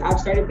companies. I've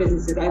started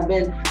businesses. I've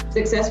been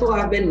successful.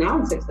 I've been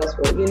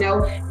non-successful,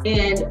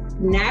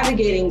 and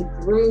navigating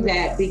through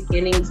that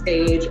beginning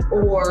stage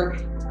or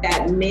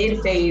that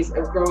mid phase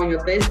of growing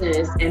a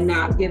business and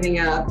not giving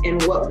up,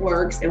 and what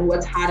works and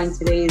what's hot in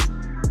today's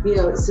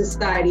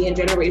society and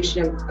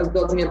generation of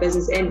building a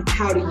business, and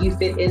how do you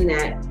fit in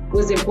that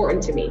was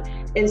important to me.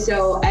 And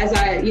so as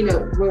I,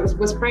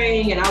 was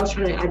praying and I was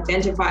trying to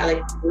identify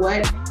like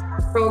what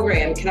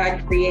program can I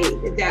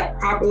create that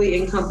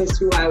properly encompassed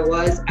who I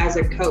was as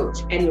a coach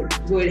and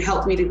would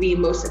help me to be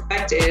most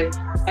effective.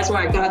 That's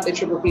why I got the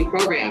Triple P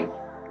program.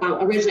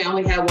 originally I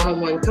only had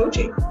one-on-one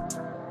coaching.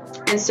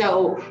 And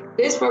so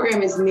this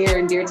program is near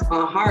and dear to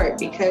my heart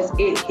because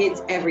it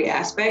hits every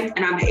aspect,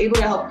 and I'm able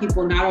to help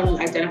people not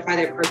only identify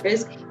their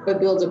purpose,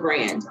 but build a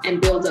brand and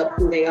build up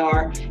who they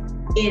are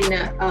in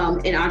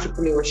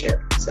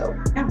entrepreneurship. So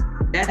yeah,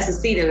 that's the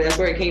seed of it. That's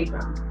where it came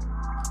from.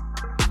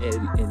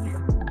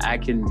 And I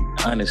can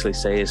honestly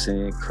say it's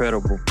an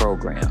incredible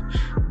program.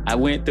 I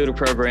went through the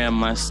program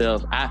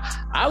myself.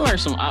 I learned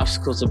some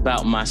obstacles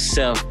about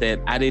myself that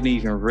I didn't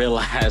even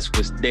realize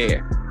was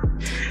there.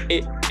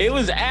 It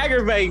was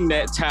aggravating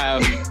that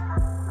time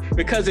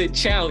because it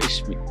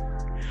challenged me.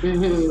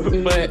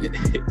 Mm-hmm.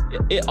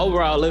 But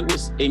overall, it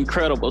was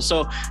incredible.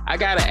 So I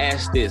got to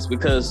ask this,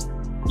 because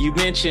you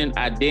mentioned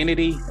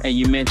identity and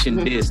you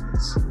mentioned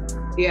business.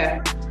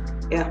 Yeah.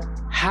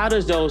 How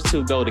does those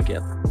two go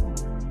together?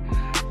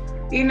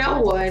 You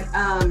know what?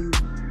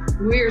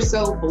 We're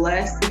so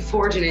blessed and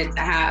fortunate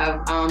to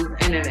have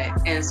internet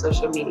and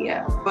social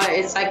media, but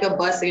it's like a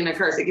blessing and a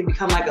curse. It can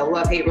become like a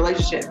love-hate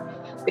relationship,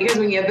 because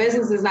when your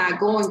business is not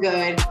going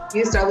good,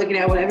 you start looking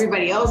at what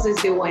everybody else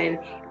is doing.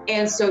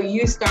 And so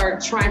you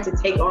start trying to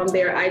take on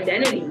their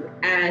identity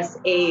as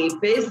a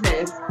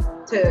business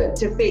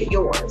to fit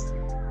yours.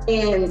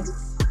 And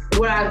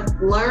what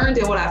I've learned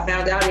and what I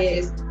found out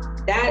is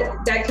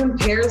that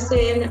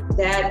comparison,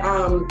 that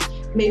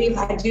maybe if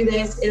I do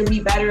this, it'll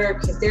be better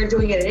because they're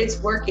doing it and it's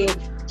working,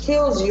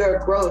 kills your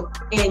growth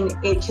and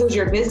it kills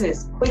your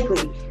business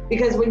quickly.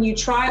 Because when you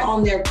try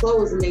on their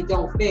clothes and they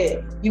don't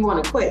fit, you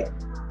want to quit.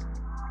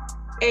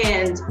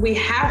 And we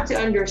have to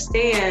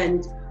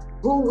understand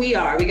who we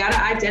are. We got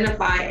to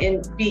identify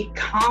and be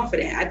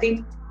confident. I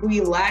think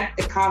we lack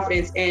the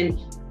confidence in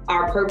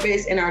our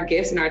purpose and our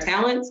gifts and our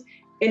talents,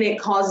 and it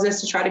causes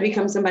us to try to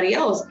become somebody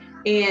else.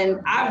 And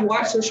I've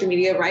watched social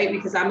media, right?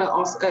 Because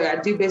I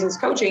do business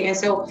coaching. And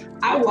so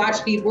I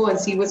watch people and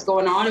see what's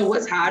going on and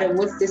what's hot and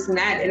what's this and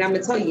that. And I'm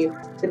gonna tell you,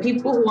 the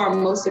people who are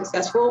most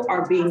successful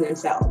are being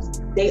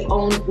themselves. They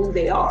own who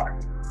they are.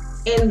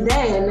 And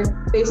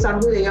then based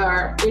on who they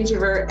are,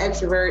 introvert,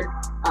 extrovert,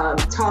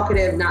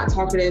 talkative, not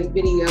talkative,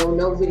 video,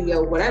 no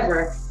video,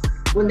 whatever,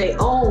 when they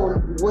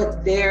own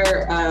what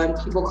their,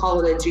 people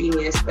call it a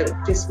genius, but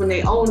just when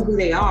they own who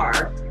they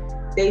are,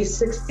 they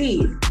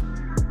succeed.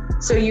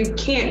 So you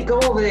can't go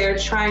over there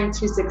trying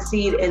to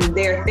succeed in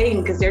their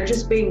thing because they're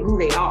just being who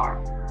they are.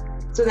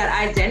 So that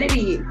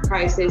identity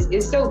crisis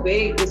is so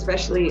big,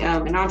 especially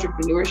in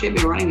entrepreneurship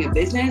and running a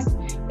business,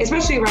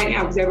 especially right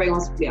now because everybody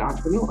wants to be an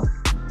entrepreneur.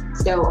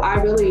 So I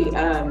really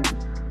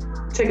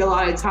took a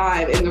lot of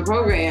time in the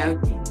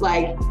program,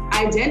 like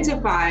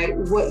identify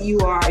what you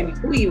are and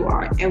who you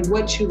are and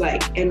what you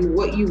like and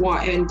what you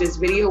want. And does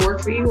video work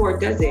for you or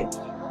does it?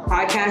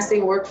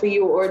 Podcasting work for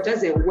you or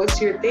does it?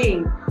 What's your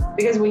thing?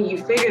 Because when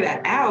you figure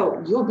that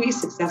out, you'll be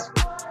successful.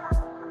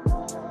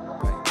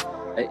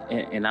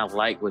 And I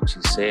like what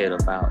you said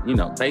about,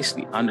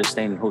 basically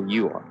understanding who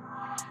you are.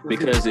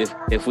 Because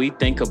if we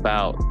think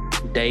about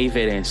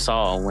David and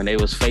Saul when they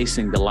was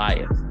facing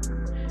Goliath,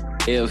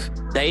 if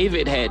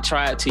David had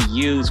tried to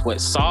use what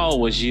Saul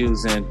was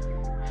using,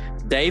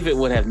 David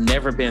would have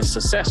never been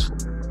successful.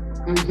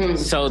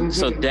 Mm-hmm.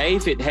 So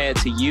David had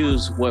to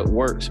use what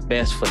works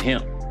best for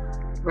him.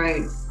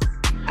 Right.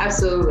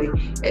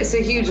 Absolutely. It's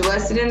a huge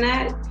lesson in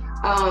that,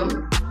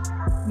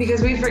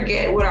 because we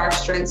forget what our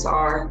strengths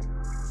are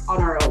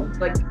on our own,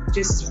 like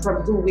just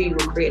from who we were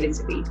created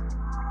to be.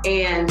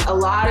 And a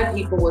lot of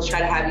people will try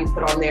to have you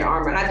put on their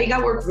armor. And I think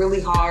I work really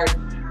hard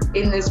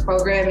in this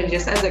program and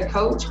just as a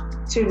coach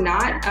to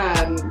not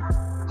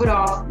put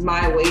off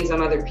my ways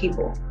on other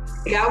people.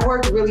 Like I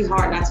work really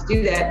hard not to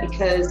do that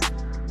because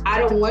I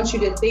don't want you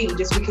to think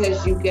just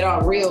because you get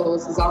on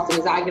reels as often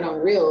as I get on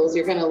reels,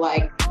 you're gonna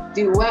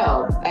do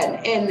well,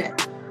 and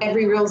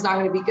every reel is not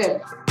going to be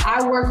good.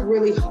 I work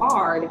really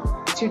hard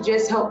to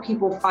just help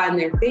people find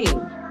their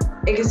thing,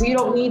 because you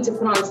don't need to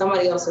put on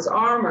somebody else's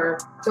armor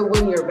to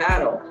win your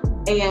battle.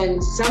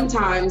 And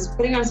sometimes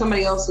putting on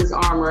somebody else's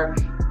armor,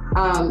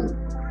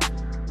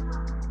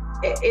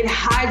 it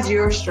hides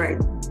your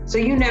strength, so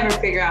you never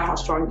figure out how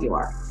strong you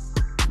are.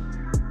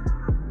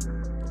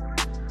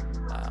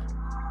 Wow.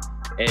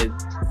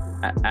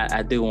 And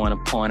I do want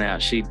to point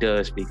out, she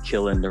does be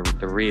killing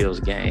the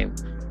reels game.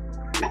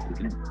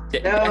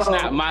 That's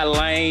not my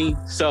lane,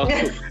 so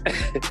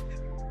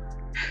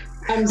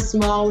I'm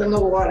small in the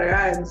water.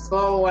 I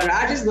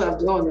just love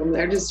doing them.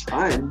 They're just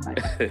fun.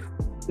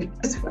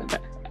 It's fun.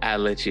 I'll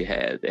let you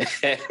have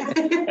that.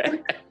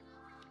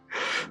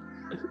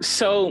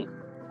 So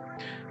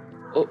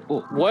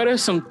what are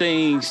some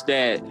things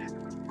that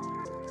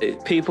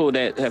people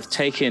that have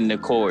taken the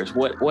course,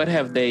 what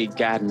have they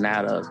gotten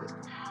out of it?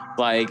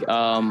 Like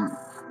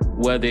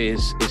whether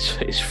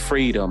it's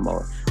freedom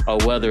or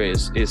whether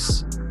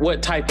it's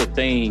what type of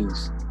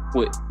things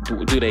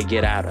do they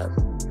get out of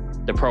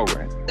the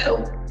program? So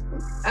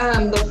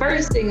the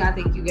first thing I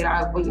think you get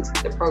out of when you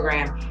take the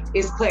program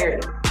is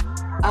clarity.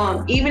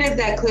 Even if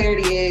that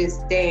clarity is,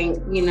 dang,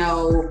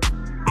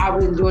 I've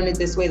been doing it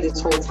this way this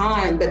whole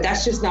time, but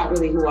that's just not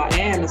really who I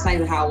am. That's not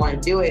even how I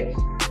want to do it.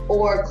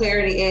 or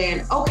clarity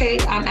in, okay,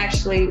 I'm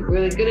actually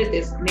really good at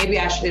this. Maybe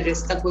I should have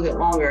just stuck with it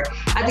longer.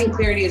 I think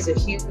clarity is a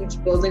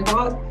huge building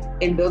block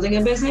in building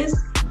a business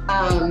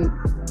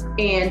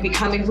and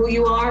becoming who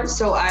you are.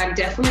 So I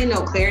definitely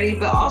know clarity,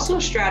 but also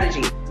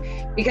strategy,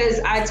 because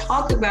I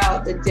talk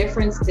about the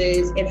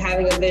differences in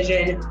having a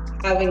vision,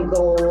 having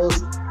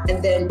goals,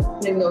 and then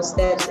putting those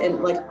steps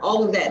and like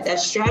all of that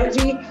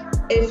strategy.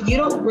 If you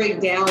don't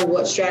break down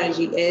what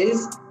strategy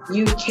is,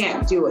 you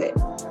can't do it.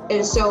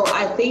 And so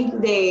I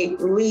think they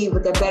leave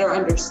with a better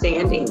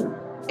understanding,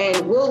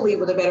 and will leave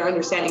with a better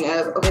understanding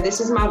of, okay, this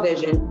is my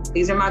vision.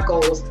 These are my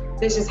goals.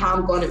 This is how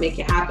I'm going to make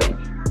it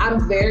happen.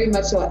 I'm very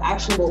much so an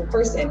actionable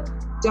person.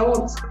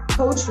 Don't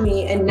coach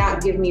me and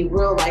not give me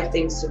real life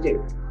things to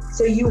do.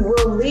 So you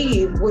will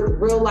leave with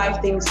real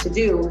life things to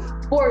do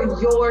for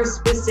your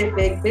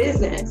specific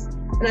business.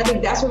 And I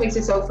think that's what makes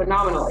it so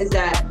phenomenal, is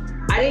that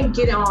I didn't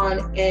get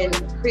on and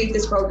create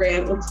this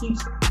program and teach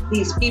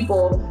these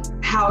people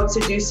how to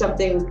do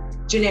something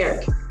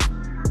generic.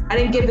 I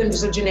didn't give them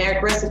just a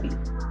generic recipe.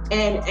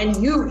 And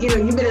you've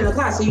been in the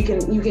class, so you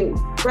can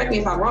correct me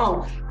if I'm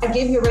wrong. I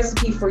gave you a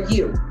recipe for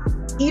you,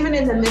 even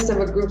in the midst of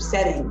a group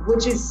setting,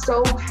 which is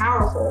so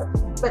powerful.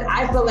 But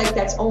I feel like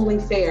that's only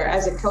fair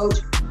as a coach,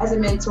 as a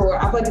mentor.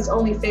 I feel like it's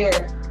only fair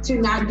to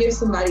not give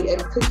somebody a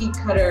cookie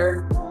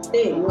cutter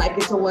thing, like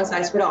it's a one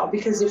size fits all,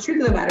 because the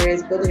truth of the matter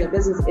is building a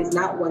business is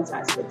not one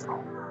size fits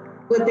all.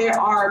 But there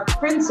are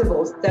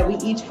principles that we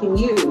each can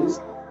use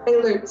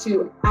tailored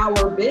to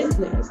our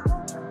business,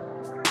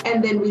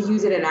 and then we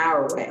use it in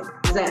our way.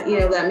 Does that,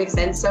 that makes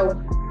sense? So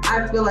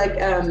I feel like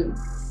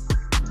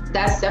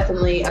that's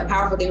definitely a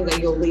powerful thing that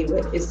you'll lead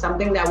with, is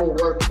something that will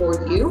work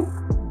for you.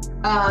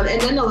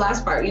 And then the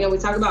last part, we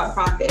talk about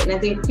profit, and I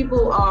think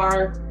people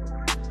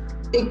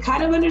they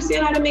kind of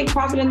understand how to make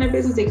profit in their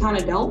business. They kind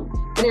of don't.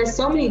 And there's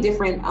so many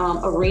different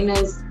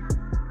arenas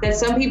that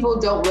some people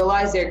don't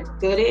realize they're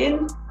good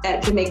in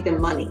that can make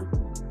them money.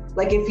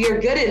 Like, if you're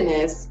good in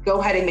this, go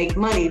ahead and make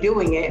money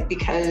doing it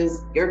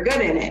because you're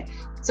good in it.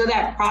 So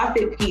that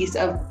profit piece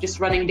of just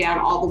running down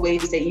all the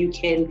ways that you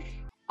can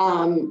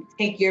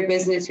take your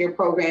business, your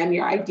program,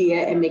 your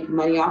idea, and make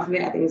money off of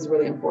it, I think is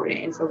really important.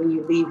 And so when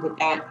you leave with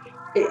that,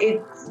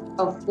 it's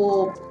a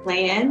full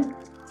plan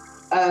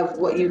of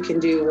what you can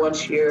do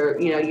once you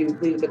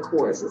leave the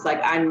course. It's like,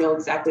 I know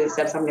exactly the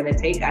steps I'm going to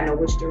take. I know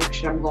which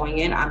direction I'm going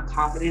in. I'm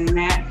confident in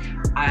that.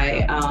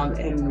 I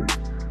am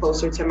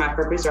closer to my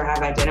purpose, or have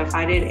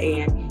identified it,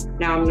 and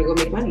now I'm going to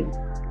go make money.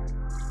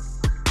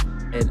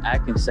 And I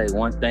can say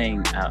one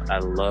thing I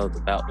loved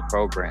about the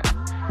program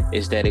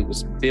is that it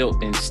was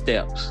built in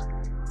steps,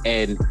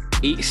 and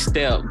each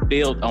step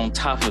built on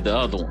top of the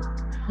other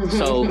one.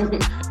 So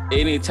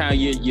anytime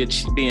you're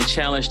being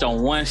challenged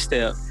on one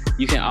step,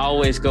 you can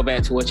always go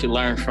back to what you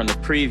learned from the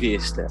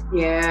previous step.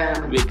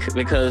 Yeah.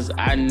 Because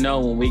I know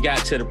when we got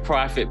to the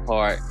profit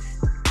part,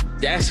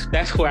 that's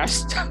where I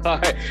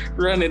start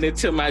running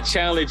into my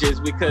challenges,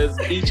 because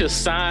each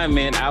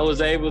assignment I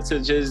was able to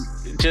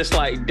just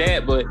like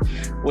that. But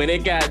when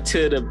it got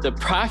to the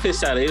profit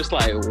side, it was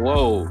like,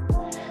 whoa.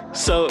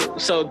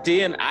 So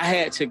then I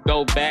had to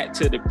go back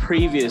to the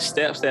previous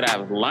steps that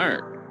I've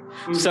learned.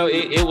 Mm-hmm. So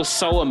it was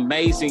so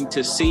amazing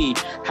to see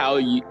how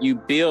you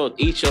build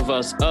each of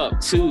us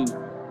up to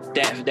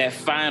that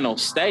final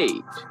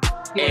stage.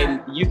 Yeah.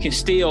 And you can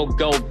still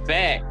go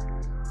back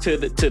to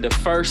the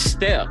first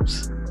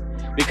steps,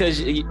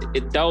 because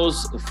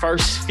those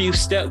first few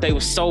steps, they were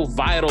so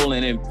vital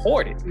and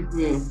important.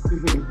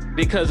 Mm-hmm.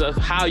 Because of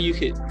how you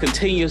could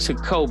continue to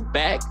go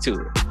back to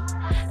it.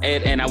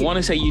 And I want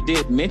to say, you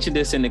did mention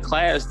this in the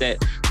class,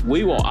 that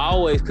we will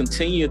always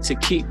continue to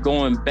keep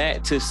going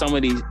back to some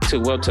of these,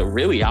 to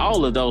really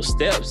all of those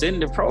steps in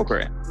the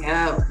program.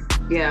 Yeah.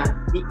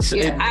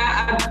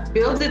 I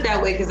built it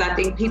that way because I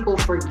think people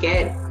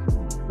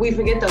we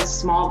forget those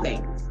small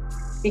things,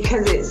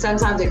 because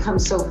sometimes it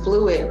comes so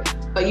fluid.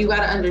 But you got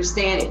to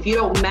understand, if you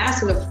don't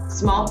master the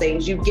small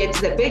things, you get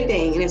to the big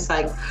thing, and it's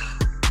like,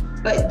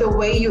 but the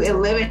way you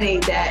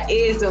eliminate that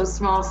is those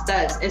small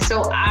steps. And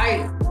so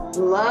I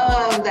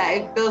love that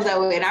it feels that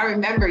way. And I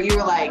remember you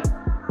were like,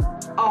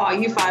 oh,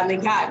 you finally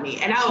got me.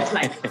 And I was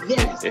like,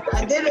 yes,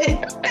 I did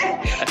it.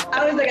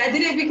 I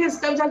did it because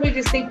sometimes we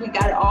just think we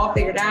got it all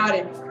figured out.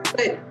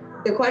 But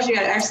the question you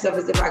got to ask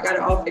yourself is, if I got it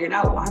all figured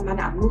out, why am I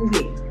not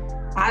moving?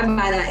 Why am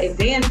I not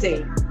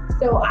advancing?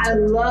 So I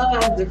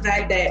love the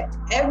fact that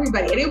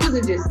everybody, and it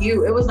wasn't just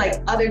you, it was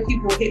like other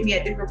people hit me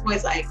at different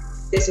points, like,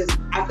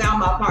 I found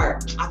my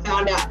part, I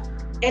found out.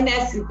 And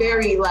that's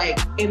very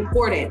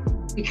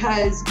important,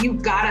 because you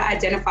gotta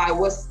identify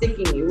what's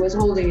sticking you, what's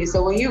holding you.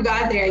 So when you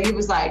got there, you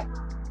was like,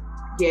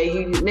 yeah,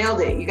 you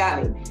nailed it, you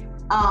got me.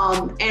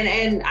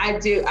 And I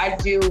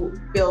do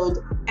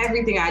build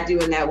everything I do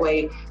in that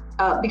way,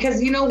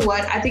 because you know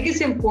what, I think it's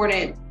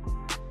important.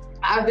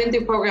 I've been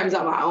through programs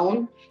on my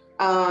own,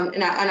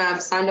 and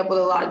I've signed up with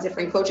a lot of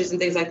different coaches and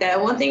things like that.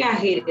 And one thing I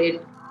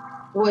hated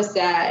was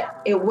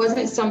that it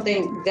wasn't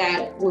something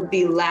that would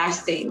be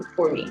lasting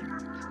for me.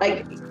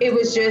 Like, it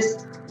was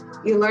just,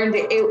 you learned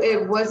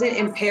it wasn't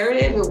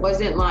imperative. It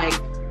wasn't like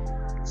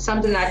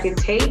something I could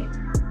take.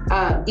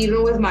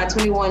 even with my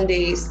 21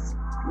 day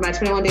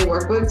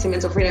workbook to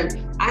mental freedom,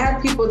 I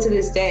have people to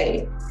this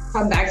day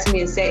come back to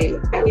me and say,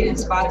 I get in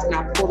spots and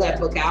I pull that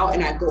book out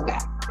and I go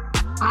back.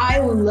 I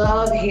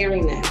love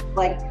hearing that.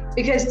 Like,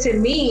 because to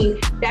me,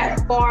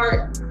 that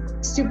far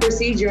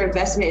supersedes your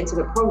investment into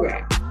the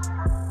program.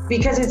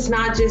 Because it's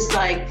not just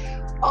like,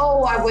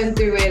 oh, I went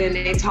through it and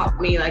they taught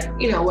me like,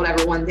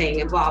 whatever one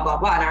thing and blah, blah,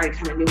 blah, and I already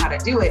kind of knew how to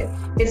do it.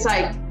 It's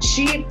like,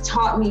 she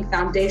taught me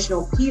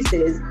foundational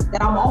pieces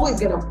that I'm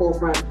always gonna pull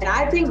from. And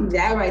I think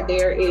that right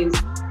there is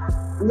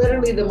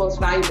literally the most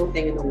valuable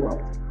thing in the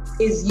world,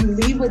 is you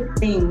leave with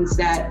things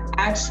that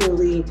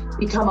actually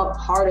become a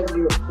part of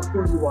who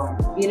you are.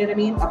 You know what I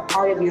mean? A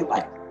part of your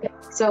life.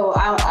 So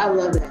I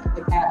love that.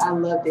 Like, I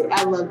loved it.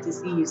 I love to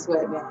see you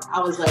sweat, man. I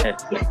was like,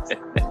 yes.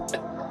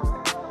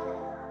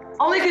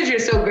 Only because you're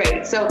so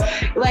great. So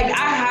like,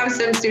 I have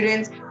some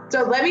students.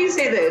 So let me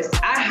say this.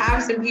 I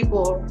have some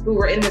people who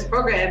were in this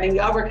program and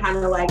y'all were kind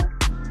of like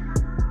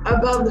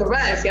above the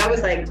rest. Y'all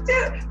was like,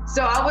 dude.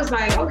 So I was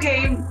like,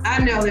 okay,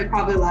 I know they're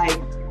probably like,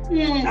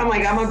 I'm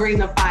like, I'm gonna bring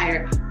the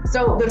fire.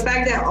 So the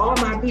fact that all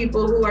my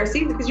people who are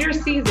seasoned, because you're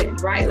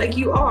seasoned, right? Like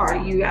you are,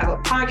 you have a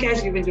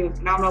podcast, you've been doing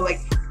phenomenal, like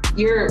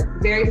you're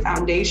very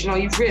foundational,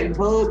 you've written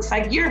books,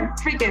 like you're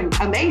freaking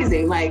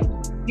amazing. Like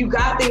you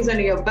got things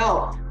under your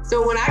belt.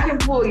 So when I can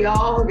pull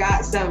y'all who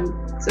got some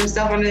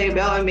stuff under their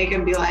belt and make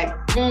them be like,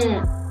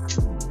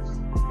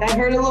 that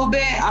hurt a little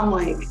bit, I'm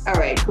like, all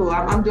right, cool.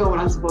 I'm doing what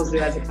I'm supposed to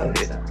do as a coach.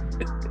 So.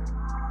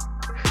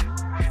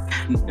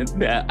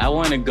 I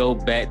want to go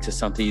back to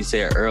something you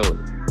said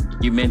earlier.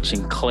 You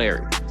mentioned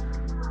clarity.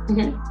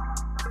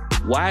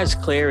 Mm-hmm. Why is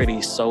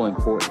clarity so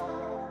important?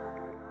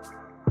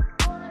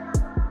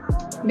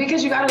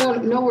 Because you got to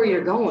know where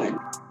you're going.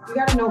 You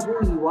got to know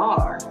who you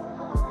are.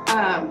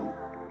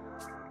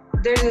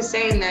 There's a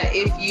saying that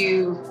if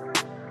you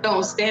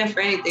don't stand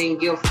for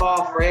anything, you'll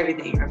fall for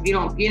everything. Or if you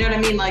don't, you know what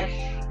I mean? Like,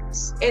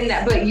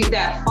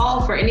 that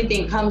fall for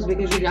anything comes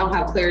because you don't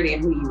have clarity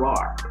in who you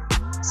are.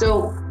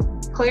 So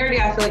clarity,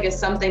 I feel like, is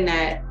something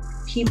that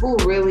people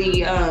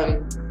really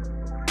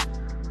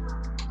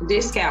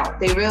discount.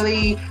 They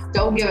really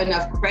don't give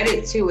enough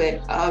credit to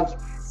it of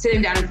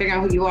sitting down and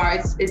figuring out who you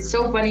are. It's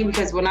so funny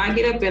because when I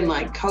get up and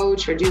like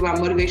coach or do my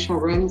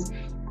motivational rooms,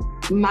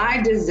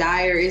 my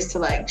desire is to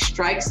like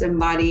strike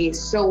somebody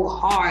so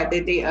hard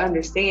that they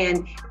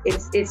understand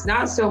it's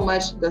not so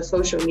much the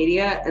social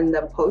media and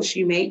the posts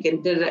you make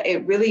and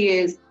it really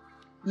is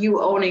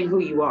you owning who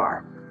you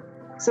are.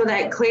 So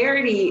that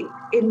clarity,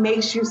 it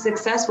makes you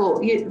successful.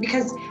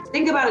 Because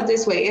think about it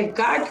this way, if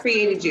God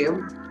created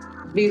you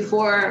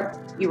before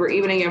you were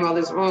even in your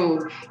mother's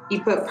womb, he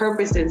put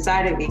purpose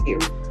inside of you.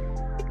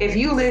 If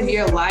you live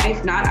your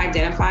life not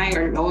identifying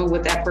or knowing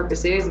what that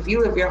purpose is, if you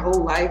live your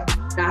whole life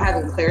not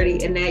having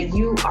clarity in that,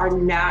 you are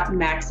not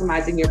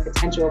maximizing your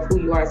potential of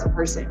who you are as a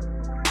person.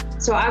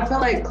 So I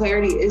feel like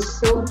clarity is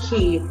so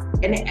key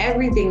in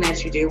everything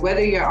that you do,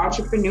 whether you're an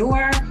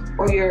entrepreneur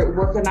or you're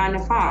working 9 to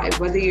 5,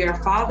 whether you're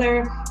a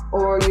father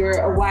or you're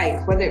a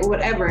wife,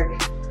 whatever,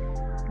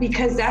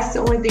 because that's the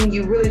only thing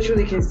you really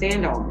truly can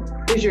stand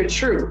on is your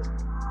truth.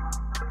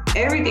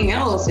 Everything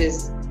else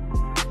is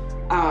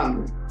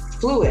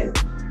fluid.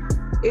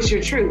 It's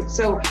your truth.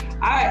 So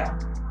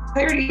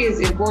clarity is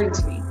important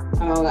to me.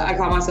 I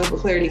call myself a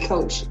clarity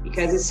coach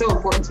because it's so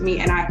important to me.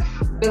 And I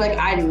feel like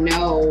I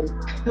know,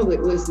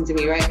 listen to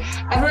me, right?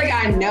 I feel like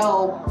I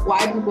know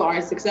why people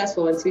aren't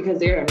successful. It's because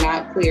they are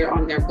not clear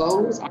on their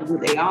goals, on who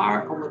they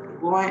are, on what they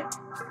want.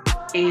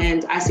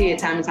 And I see it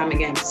time and time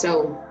again.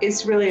 So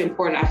it's really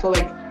important. I feel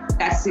like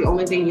that's the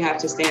only thing you have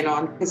to stand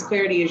on because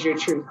clarity is your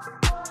truth.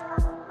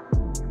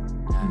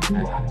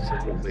 I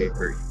absolutely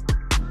agree.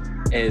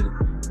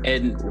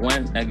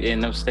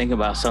 And I was thinking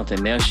about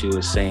something else you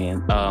were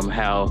saying,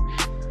 how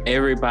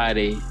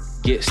everybody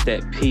gets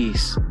that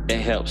piece that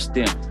helps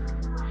them.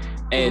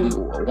 And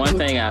one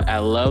thing I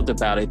loved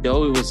about it,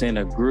 though it was in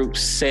a group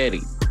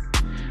setting,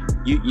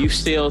 you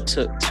still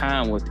took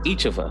time with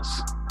each of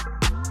us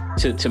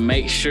to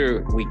make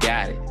sure we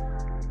got it.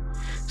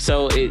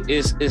 So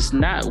it's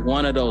not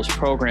one of those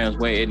programs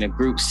where in a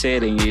group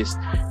setting is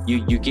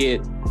you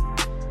get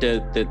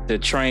the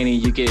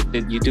training, you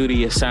do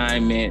the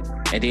assignment,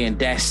 and then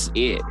that's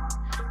it.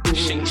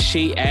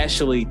 She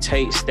actually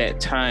takes that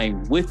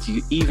time with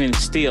you, even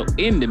still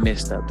in the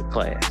midst of the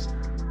class,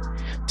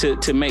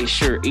 to make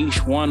sure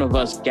each one of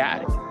us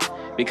got it,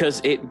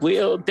 because it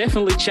will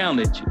definitely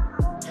challenge you.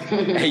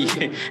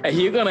 and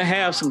you're gonna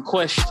have some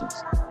questions.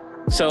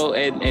 So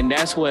and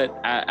that's what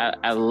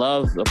I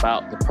love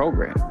about the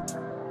program.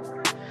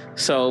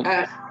 So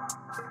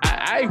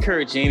I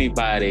encourage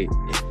anybody,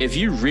 if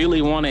you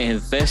really want to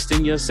invest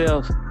in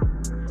yourself,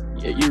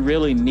 you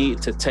really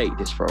need to take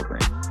this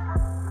program.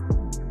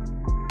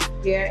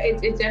 Yeah,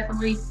 it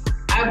definitely,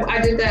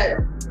 I did that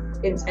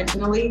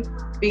intentionally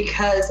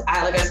because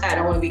like I said, I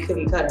don't want to be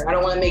cookie cutter. I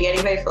don't want to make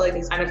anybody feel like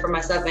they signed up for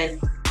my stuff.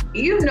 And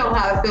you know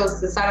how it feels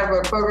to sign up for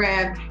a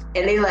program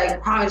and they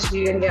like promise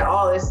you and get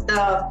all this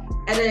stuff.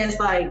 And then it's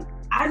like,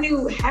 I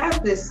knew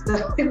half this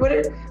stuff. What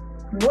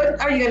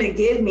are you going to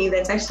give me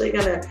that's actually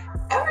going to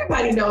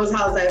everybody knows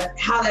how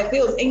that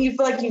feels. And you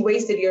feel like you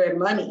wasted your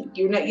money.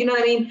 You know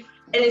what I mean?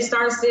 And it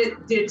starts to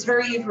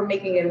deter you from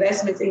making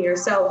investments in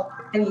yourself,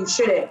 and you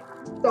shouldn't.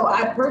 So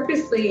I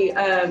purposely,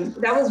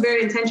 that was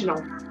very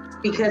intentional,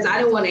 because I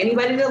didn't want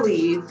anybody to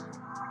leave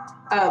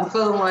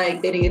feeling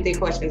like they didn't get their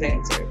questions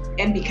answered.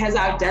 And because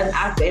I'm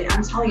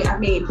telling you, I've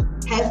made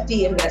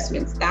hefty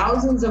investments,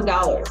 thousands of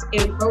dollars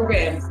in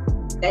programs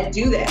that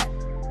do that.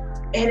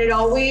 And it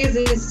always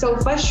is so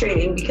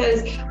frustrating,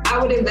 because I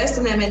would invest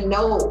in them and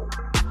know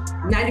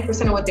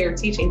 90% of what they were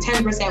teaching,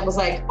 10% was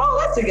like,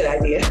 oh, that's a good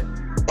idea.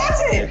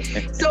 That's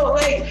it. So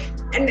like,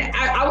 and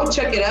I would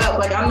check it up.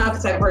 Like, I'm not the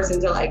type of person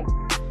to like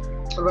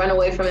run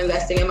away from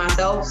investing in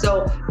myself.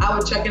 So I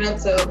would check it up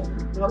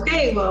to,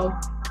 okay, well,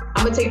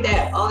 I'm gonna take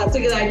that. Oh, that's a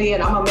good idea.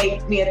 And I'm gonna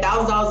make me $1,000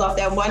 off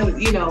that one,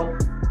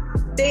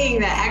 thing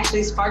that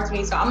actually sparked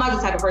me. So I'm not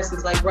the type of person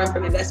to like run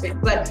from investment,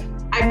 but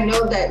I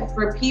know that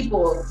for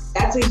people,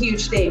 that's a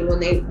huge thing. When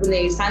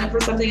they sign up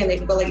for something and they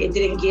feel like it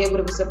didn't give what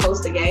it was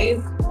supposed to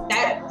give,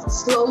 that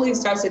slowly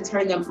starts to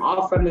turn them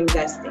off from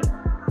investing.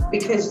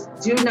 Because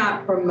do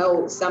not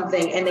promote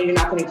something and then you're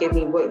not going to give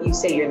me what you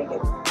say you're going to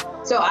give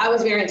me. So I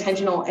was very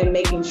intentional in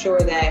making sure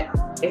that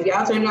if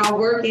y'all turn y'all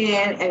work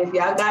in and if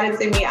y'all got it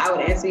to me, I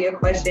would answer your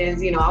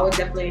questions. I would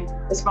definitely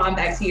respond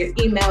back to your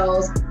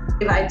emails,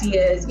 give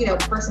ideas,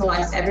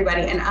 personalized to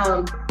everybody. And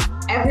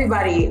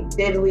everybody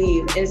did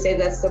leave and say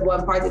that's the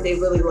one part that they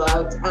really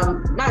loved.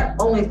 Not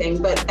only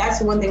thing, but that's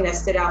one thing that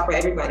stood out for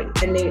everybody.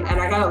 And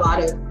I got a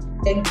lot of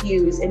thank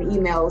yous and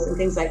emails and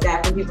things like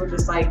that from people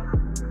just like,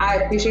 I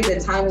appreciate the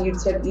time you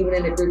took even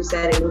in a group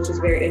setting, which was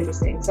very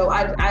interesting. So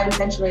I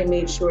intentionally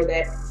made sure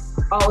that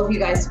all of you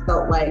guys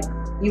felt like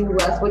you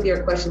left with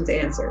your questions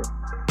answered.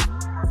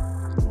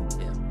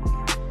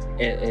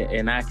 Yeah.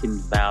 And I can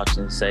vouch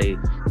and say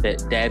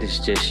that is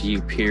just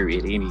you,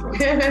 period, anyway.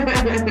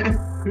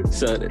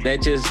 So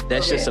that's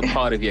just a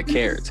part of your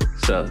character.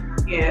 So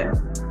yeah.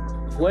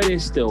 What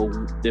is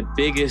the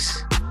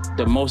biggest,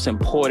 the most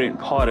important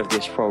part of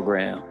this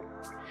program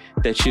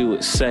that you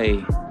would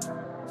say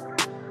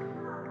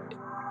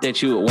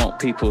that you would want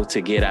people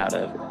to get out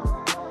of it?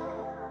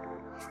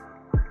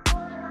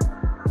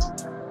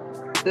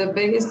 The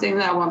biggest thing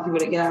that I want people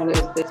to get out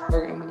of this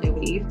program when they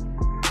leave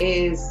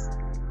is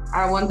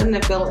I want them to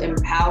feel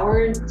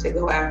empowered to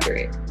go after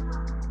it.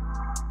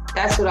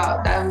 That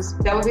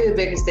would be the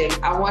biggest thing.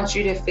 I want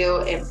you to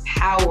feel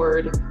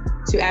empowered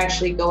to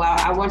actually go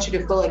out. I want you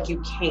to feel like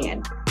you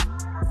can.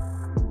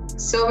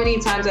 So many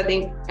times I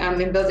think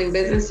in building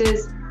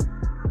businesses,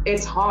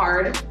 it's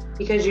hard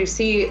because you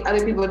see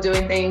other people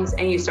doing things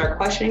and you start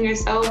questioning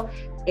yourself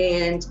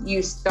and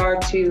you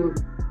start to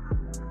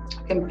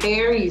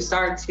compare, you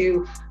start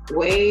to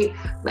weigh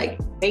like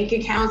bank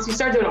accounts, you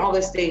start doing all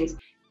these things.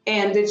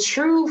 And the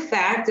true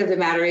fact of the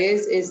matter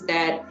is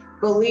that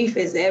belief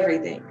is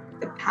everything.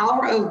 The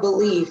power of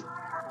belief,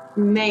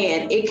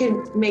 man, it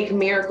can make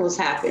miracles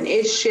happen.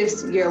 It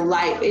shifts your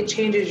life. It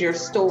changes your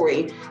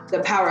story. The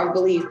power of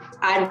belief.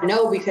 I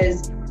know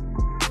because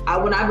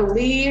when I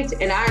believed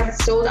and I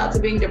sold out to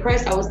being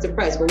depressed, I was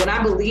depressed. But when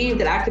I believed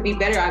that I could be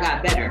better, I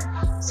got better.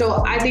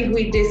 So I think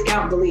we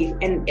discount belief.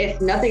 And if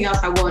nothing else,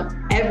 I want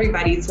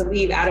everybody to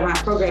leave out of my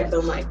program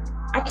feeling like,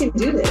 I can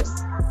do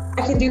this.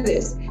 I can do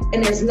this.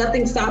 And there's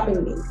nothing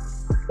stopping me.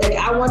 Like,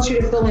 I want you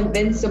to feel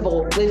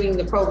invincible living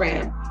the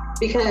program,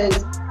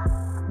 because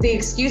the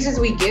excuses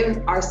we give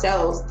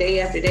ourselves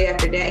day after day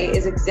after day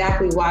is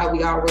exactly why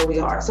we are where we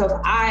are. So if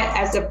I,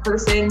 as a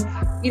person,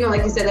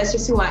 like you said, that's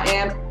just who I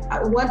am.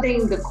 One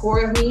thing, the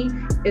core of me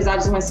is I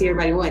just want to see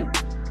everybody win.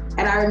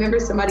 And I remember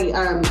somebody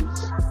had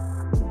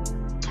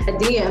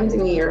DM'd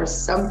me or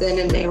something,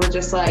 and they were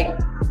just like,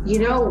 you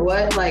know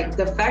what? Like,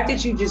 the fact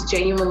that you just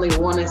genuinely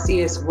want to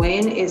see us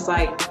win is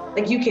like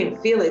you can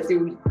feel it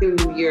through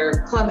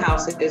your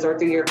clubhouses or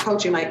through your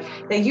coaching, like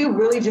that you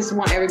really just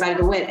want everybody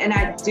to win. And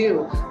I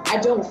do. I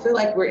don't feel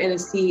like we're in a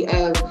sea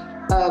of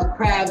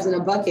crabs in a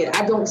bucket.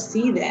 I don't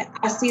see that.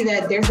 I see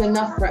that there's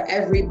enough for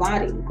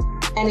everybody.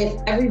 And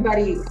if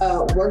everybody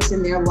works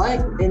in their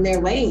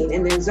lane,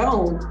 in their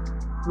zone,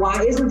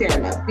 why isn't there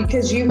enough?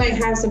 Because you might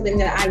have something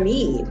that I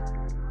need.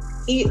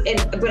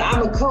 But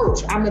I'm a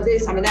coach, I'm a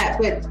this, I'm a that,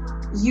 but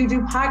you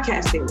do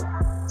podcasting.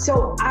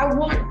 So I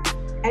want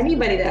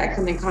anybody that I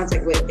come in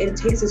contact with and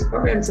takes this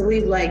program to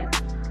leave like,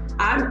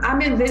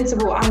 I'm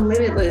invincible, I'm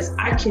limitless,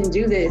 I can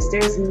do this.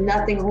 There's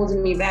nothing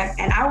holding me back.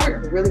 And I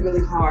work really,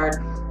 really hard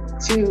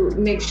to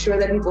make sure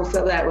that people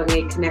feel that when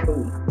they connect with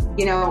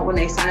me, when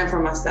they sign up for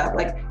my stuff.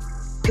 Like,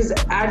 because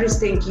I just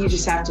think you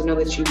just have to know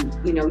that you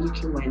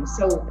can win.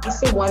 So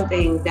that's the one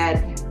thing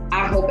that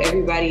I hope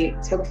everybody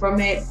took from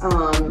it,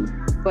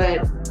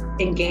 but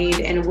engaged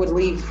and would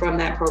leave from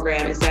that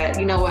program is that,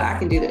 I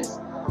can do this.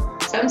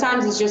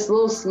 Sometimes it's just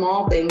little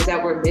small things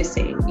that we're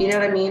missing. You know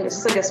what I mean? It's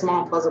just like a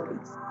small puzzle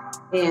piece.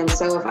 And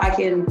so if I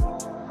can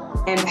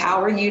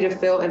empower you to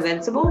feel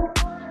invincible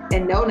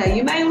and know now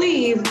you may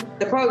leave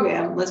the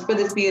program. Let's put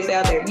this BS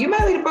out there. You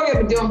might leave the program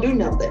and don't do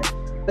nothing.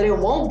 But it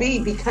won't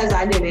be because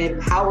I didn't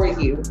empower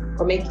you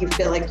or make you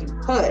feel like you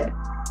could.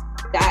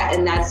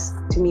 that's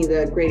to me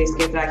the greatest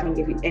gift that I can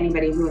give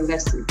anybody who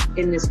invests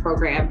in this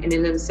program and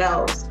in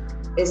themselves,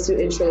 is to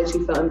ensure that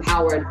you feel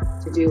empowered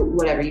to do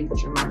whatever you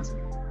put your mind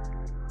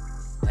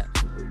to.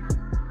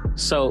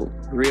 So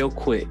real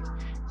quick,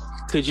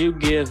 could you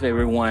give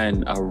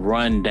everyone a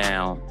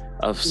rundown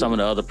of some of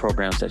the other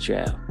programs that you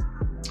have?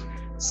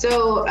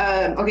 So,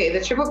 okay,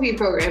 the Triple P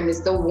program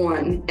is the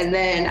one, and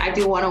then I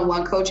do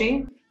one-on-one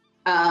coaching.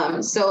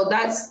 So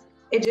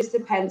it just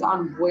depends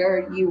on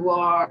where you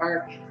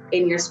are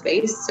in your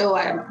space. So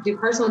I do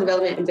personal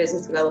development and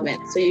business development.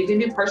 So you can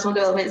do personal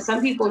development.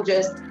 Some people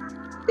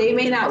they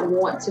may not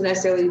want to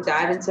necessarily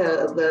dive into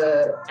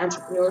the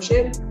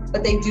entrepreneurship,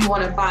 but they do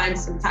want to find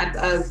some type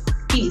of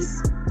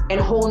peace and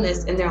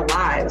wholeness in their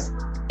lives,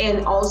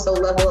 and also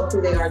level up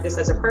who they are just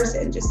as a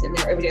person, just in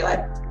their everyday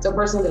life. So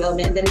personal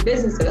development and then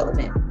business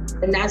development.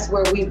 And that's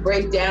where we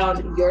break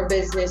down your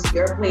business,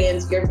 your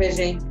plans, your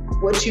vision,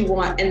 what you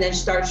want, and then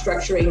start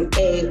structuring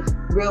a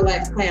real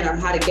life plan on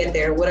how to get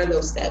there. What are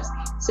those steps?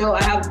 So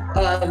I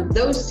have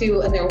those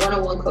two, and they're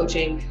one-on-one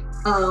coaching.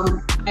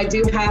 I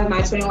do have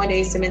my 21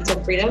 Days to Mental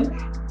Freedom,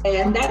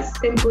 and that's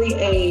simply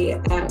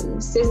a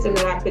system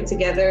that I put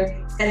together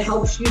that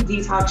helps you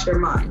detox your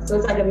mind. So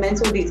it's like a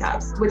mental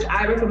detox, which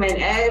I recommend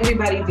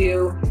everybody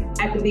do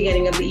at the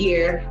beginning of the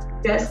year,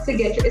 just to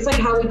it's like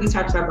how we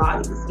detox our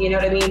bodies. You know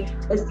what I mean?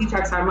 Let's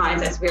detox our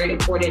minds. That's very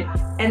important.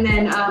 And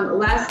then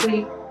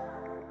lastly,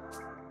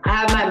 I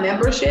have my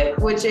membership,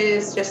 which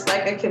is just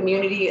like a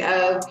community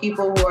of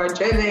people who are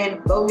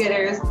driven,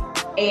 go-getters,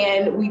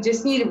 and we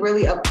just need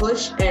really a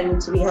push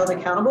and to be held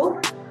accountable.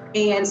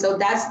 And so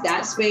that's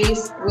that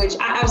space, which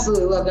I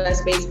absolutely love that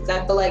space, because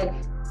I feel like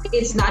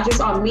it's not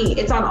just on me,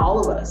 it's on all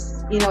of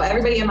us. You know,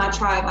 everybody in my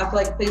tribe, I feel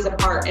like plays a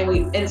part,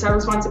 and it's our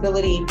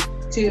responsibility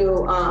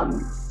to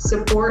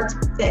support,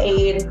 to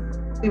aid,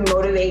 to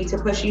motivate, to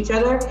push each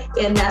other.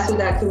 And that's what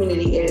that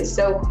community is.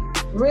 So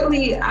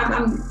really,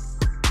 I'm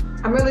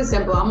really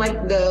simple. I'm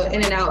like the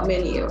in and out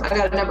menu. I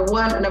got a number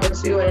 1, a number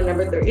 2, and a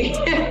number 3.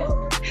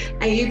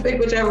 And you pick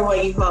whichever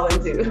one you fall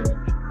into.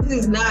 This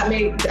is not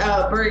make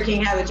Burger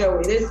King have it your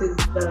way. This is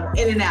the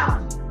in and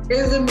out.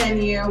 Here's the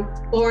menu,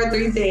 4 or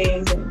 3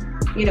 things, and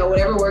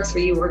whatever works for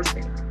you works for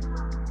you.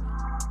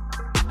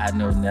 I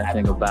know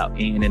nothing about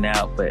in and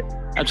out, but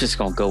I'm just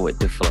gonna go with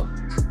the flow.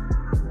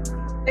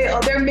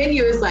 Their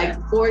menu is like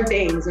 4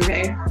 things,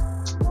 okay?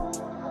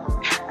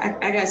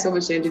 I got so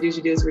much to introduce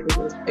you to, it's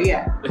ridiculous. But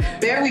yeah,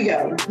 there we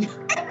go.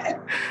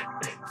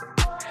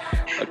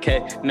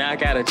 Okay, now I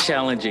got a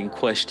challenging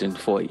question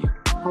for you.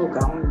 Oh,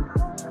 God.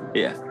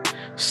 Yeah.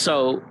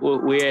 So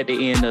we're at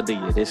the end of the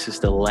year. This is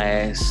the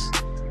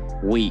last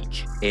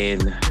week in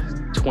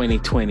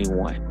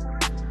 2021.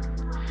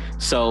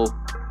 So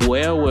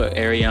where will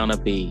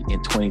Ariana be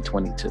in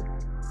 2022?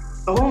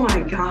 Oh my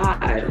God.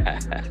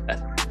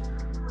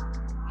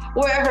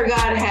 Wherever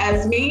God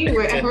has me,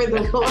 wherever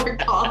the Lord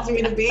calls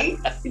me to be.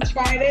 You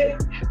tried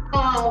it.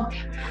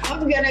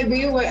 I'm gonna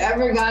be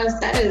wherever God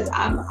says.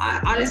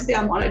 Honestly,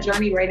 I'm on a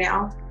journey right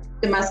now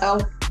to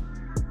myself.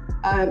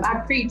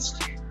 I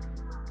preached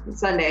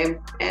Sunday,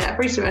 and I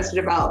preached a message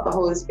about the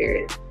Holy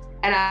Spirit.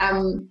 And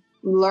I'm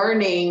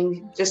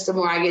learning, just the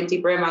more I get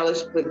deeper in my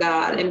relationship with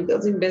God and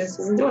building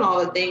businesses and doing all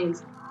the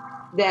things,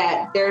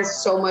 that there's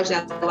so much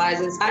that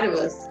lies inside of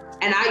us.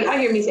 And I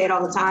hear me say it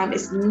all the time.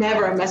 It's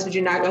never a message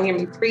you're not going to hear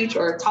me preach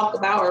or talk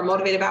about or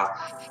motivate about,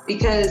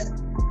 because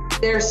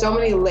there are so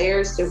many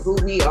layers to who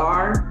we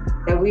are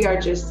that we are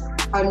just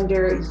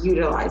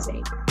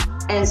underutilizing.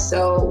 And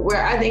so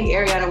where I think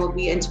Ariana will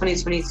be in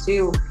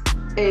 2022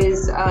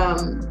 is,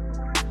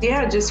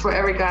 just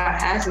wherever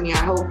God has me. I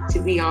hope to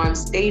be on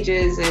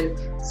stages and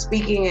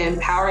speaking and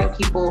empowering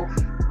people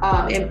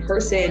in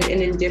person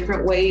and in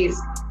different ways.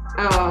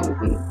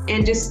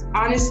 And just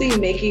honestly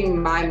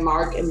making my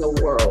mark in the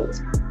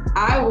world.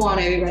 I want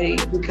everybody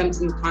who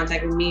comes in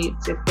contact with me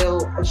to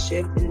feel a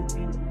shift in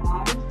their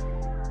lives.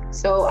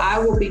 So I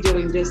will be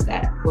doing just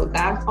that. What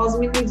God calls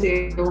me to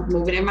do,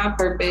 moving in my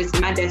purpose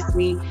and my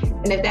destiny.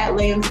 And if that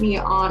lands me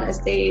on a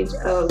stage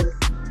of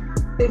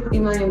 50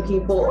 million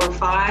people or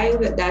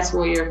 5, that's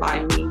where you'll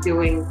find me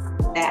doing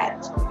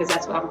that, because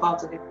that's what I'm called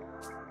to do.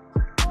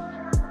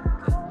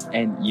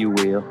 And you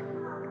will.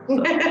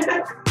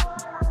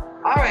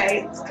 All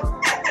right.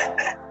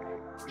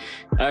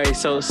 All right.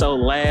 So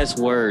last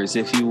words,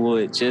 if you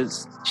would,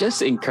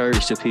 just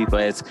encourage the people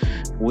as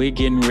we're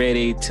getting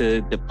ready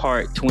to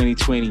depart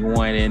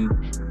 2021 and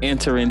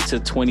enter into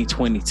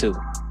 2022.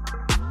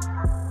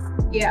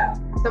 Yeah.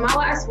 So my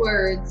last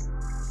words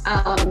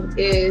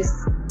is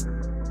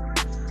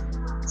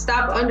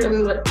stop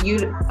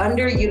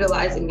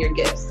underutilizing your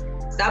gifts.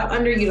 Stop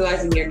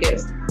underutilizing your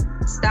gifts.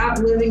 Stop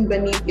living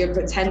beneath your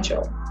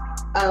potential.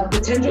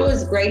 Potential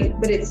is great,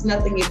 but it's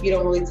nothing if you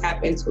don't really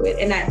tap into it.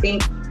 And I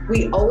think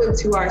we owe it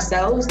to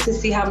ourselves to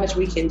see how much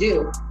we can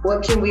do.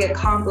 What can we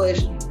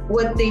accomplish?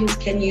 What things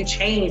can you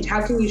change?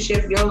 How can you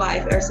shift your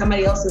life or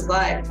somebody else's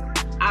life?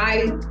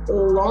 I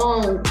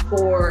long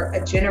for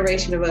a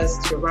generation of us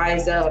to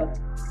rise up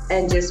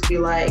and just be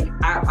like,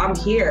 I'm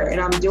here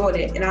and I'm doing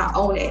it and I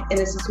own it and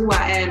this is who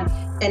I am.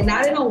 And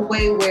not in a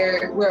way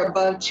where we're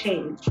above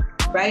change,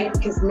 right?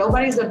 Because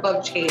nobody's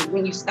above change.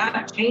 When you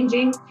stop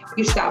changing,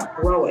 you stop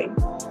growing.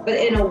 But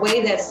in a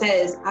way that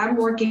says, I'm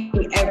working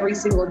every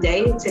single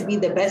day to be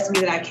the best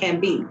me that I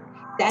can be.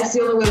 That's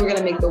the only way we're going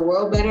to make the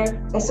world better.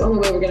 That's the only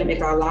way we're going to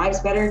make our lives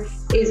better,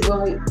 is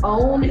when we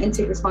own and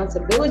take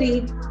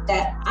responsibility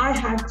that I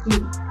have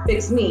to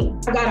fix me.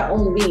 I got to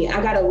own me.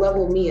 I got to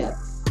level me up.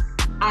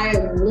 I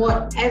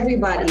want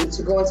everybody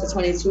to go into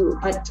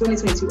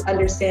 2022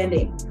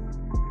 understanding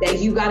that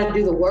you got to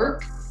do the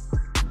work.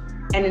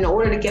 And in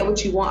order to get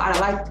what you want out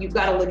of life, you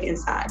got to look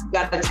inside. You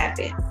got to tap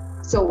in.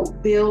 So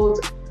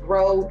build,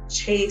 grow,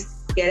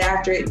 chase, get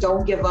after it.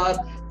 Don't give up.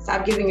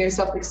 Stop giving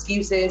yourself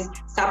excuses.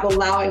 Stop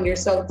allowing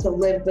yourself to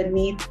live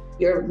beneath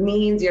your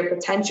means, your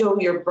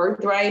potential, your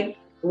birthright.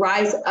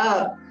 Rise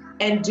up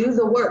and do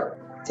the work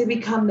to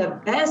become the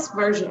best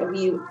version of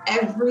you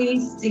every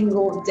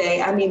single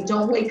day. I mean,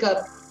 don't wake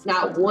up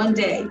not one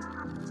day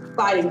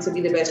fighting to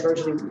be the best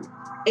version of you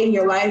in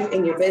your life,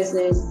 in your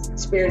business,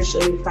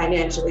 spiritually,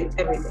 financially,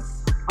 everything,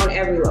 on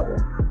every level.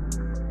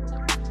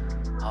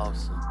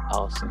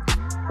 Awesome.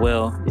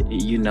 Well,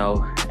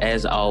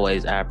 as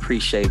always, I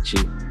appreciate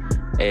you.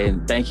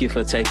 And thank you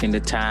for taking the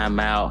time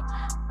out.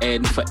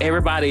 And for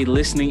everybody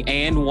listening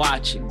and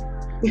watching,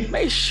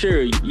 make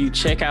sure you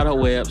check out her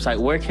website.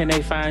 Where can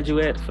they find you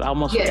at? I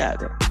almost forgot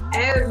that.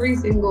 Every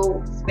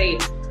single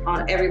space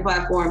on every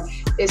platform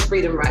is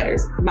Freedom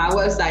Riders. My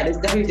website is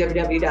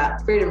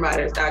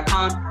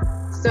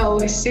www.freedomriders.com. So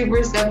it's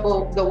super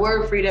simple. The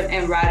word freedom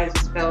and riders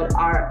is spelled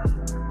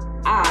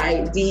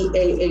R-I-D-A-H-S.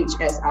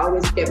 I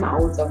always get my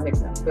own stuff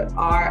mixed up, but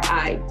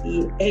R-I-D-A-H-S.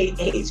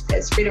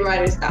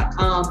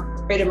 freedomriders.com.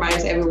 Freedom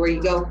Riders everywhere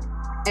you go.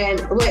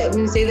 And wait, let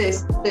me say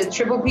this. The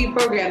Triple P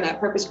program, that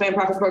Purpose Plan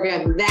Profit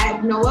program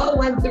that Noelle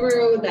went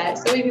through, that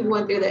so many people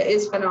went through, that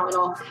is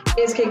phenomenal,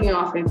 is kicking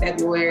off in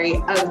February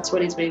of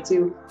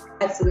 2022.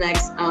 That's the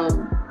next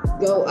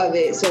go of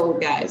it. So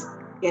guys,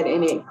 get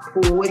in it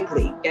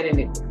quickly.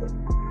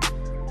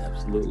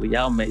 Absolutely.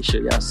 Y'all make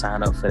sure y'all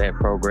sign up for that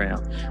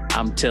program.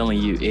 I'm telling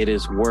you, it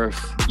is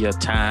worth your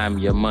time,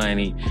 your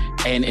money,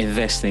 and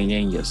investing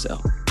in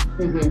yourself.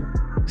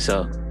 Mm-hmm.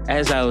 So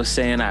as I was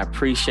saying, I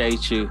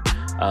appreciate you.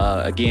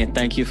 Again,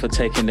 thank you for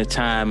taking the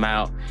time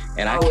out.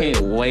 And I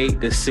can't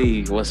wait to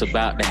see what's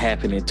about to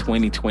happen in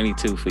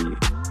 2022 for you.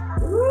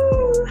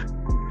 Woo.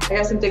 I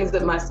got some things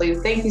up my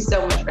sleeve. Thank you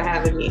so much for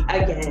having me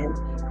again.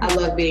 I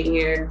love being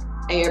here.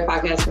 And your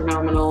podcast is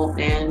phenomenal.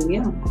 And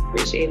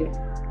appreciate it.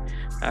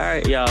 All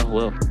right, y'all.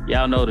 Well,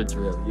 y'all know the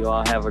drill. You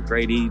all have a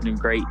great evening,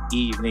 great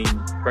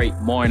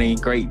morning,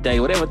 great day,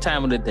 whatever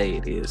time of the day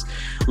it is.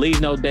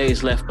 Leave no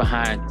days left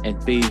behind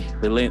and be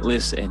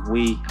relentless. And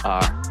we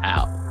are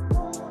out.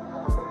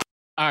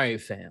 All right,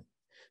 fam.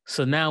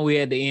 So now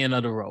we're at the end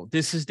of the road.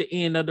 This is the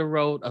end of the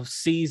road of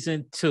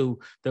season 2,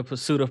 The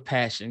Pursuit of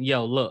Passion.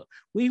 Yo, look,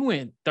 we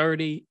went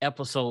 30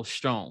 episodes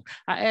strong.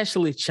 I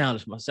actually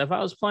challenged myself. I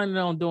was planning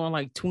on doing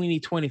like 20,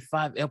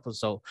 25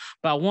 episodes,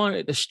 but I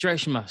wanted to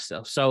stretch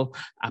myself. So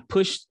we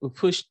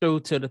pushed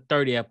through to the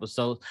 30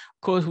 episodes.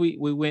 Of course, we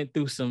went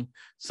through some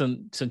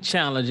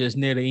challenges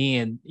near the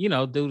end,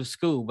 due to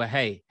school, but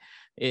hey,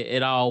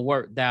 it all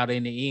worked out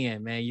in the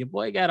end, man. Your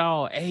boy got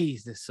all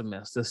A's this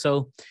semester.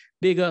 So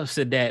big ups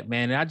to that,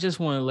 man. And I just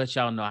want to let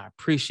y'all know I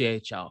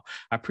appreciate y'all.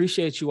 I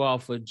appreciate you all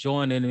for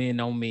joining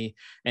in on me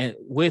and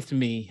with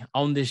me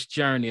on this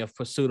journey of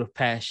Pursuit of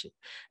Passion.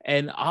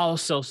 And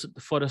also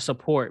for the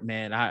support,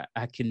 man. I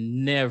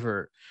can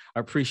never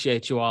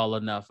appreciate you all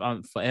enough.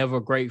 I'm forever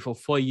grateful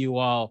for you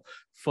all,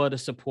 for the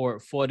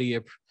support, for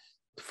the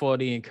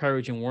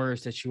encouraging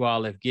words that you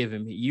all have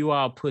given me. You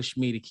all push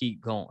me to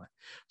keep going.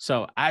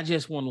 So I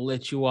just want to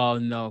let you all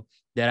know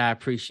that I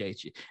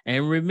appreciate you.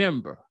 And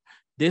remember,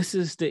 this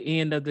is the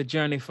end of the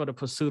journey for the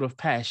Pursuit of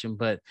Passion,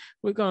 but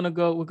we're gonna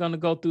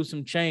go through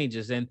some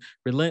changes, and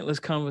Relentless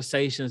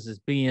Conversations is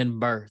being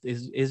birthed.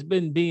 It's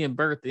been being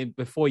birthed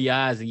before your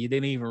eyes, and you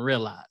didn't even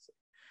realize it.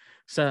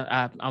 So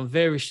I'm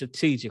very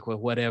strategic with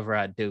whatever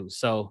I do.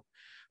 So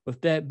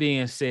with that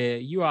being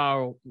said, you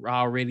all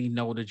already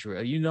know the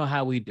drill. You know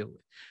how we do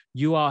it.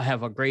 You all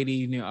have a great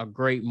evening, a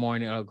great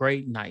morning, a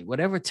great night,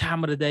 whatever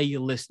time of the day you're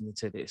listening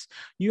to this.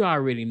 You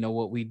already know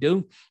what we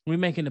do. We're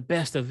making the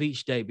best of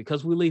each day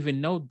because we're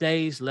leaving no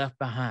days left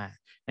behind.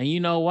 And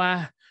you know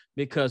why?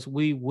 Because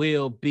we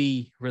will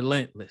be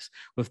relentless.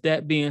 With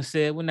that being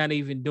said, we're not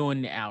even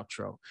doing the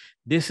outro.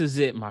 This is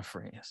it, my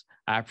friends.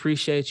 I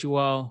appreciate you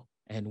all,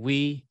 and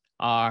we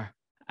are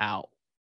out.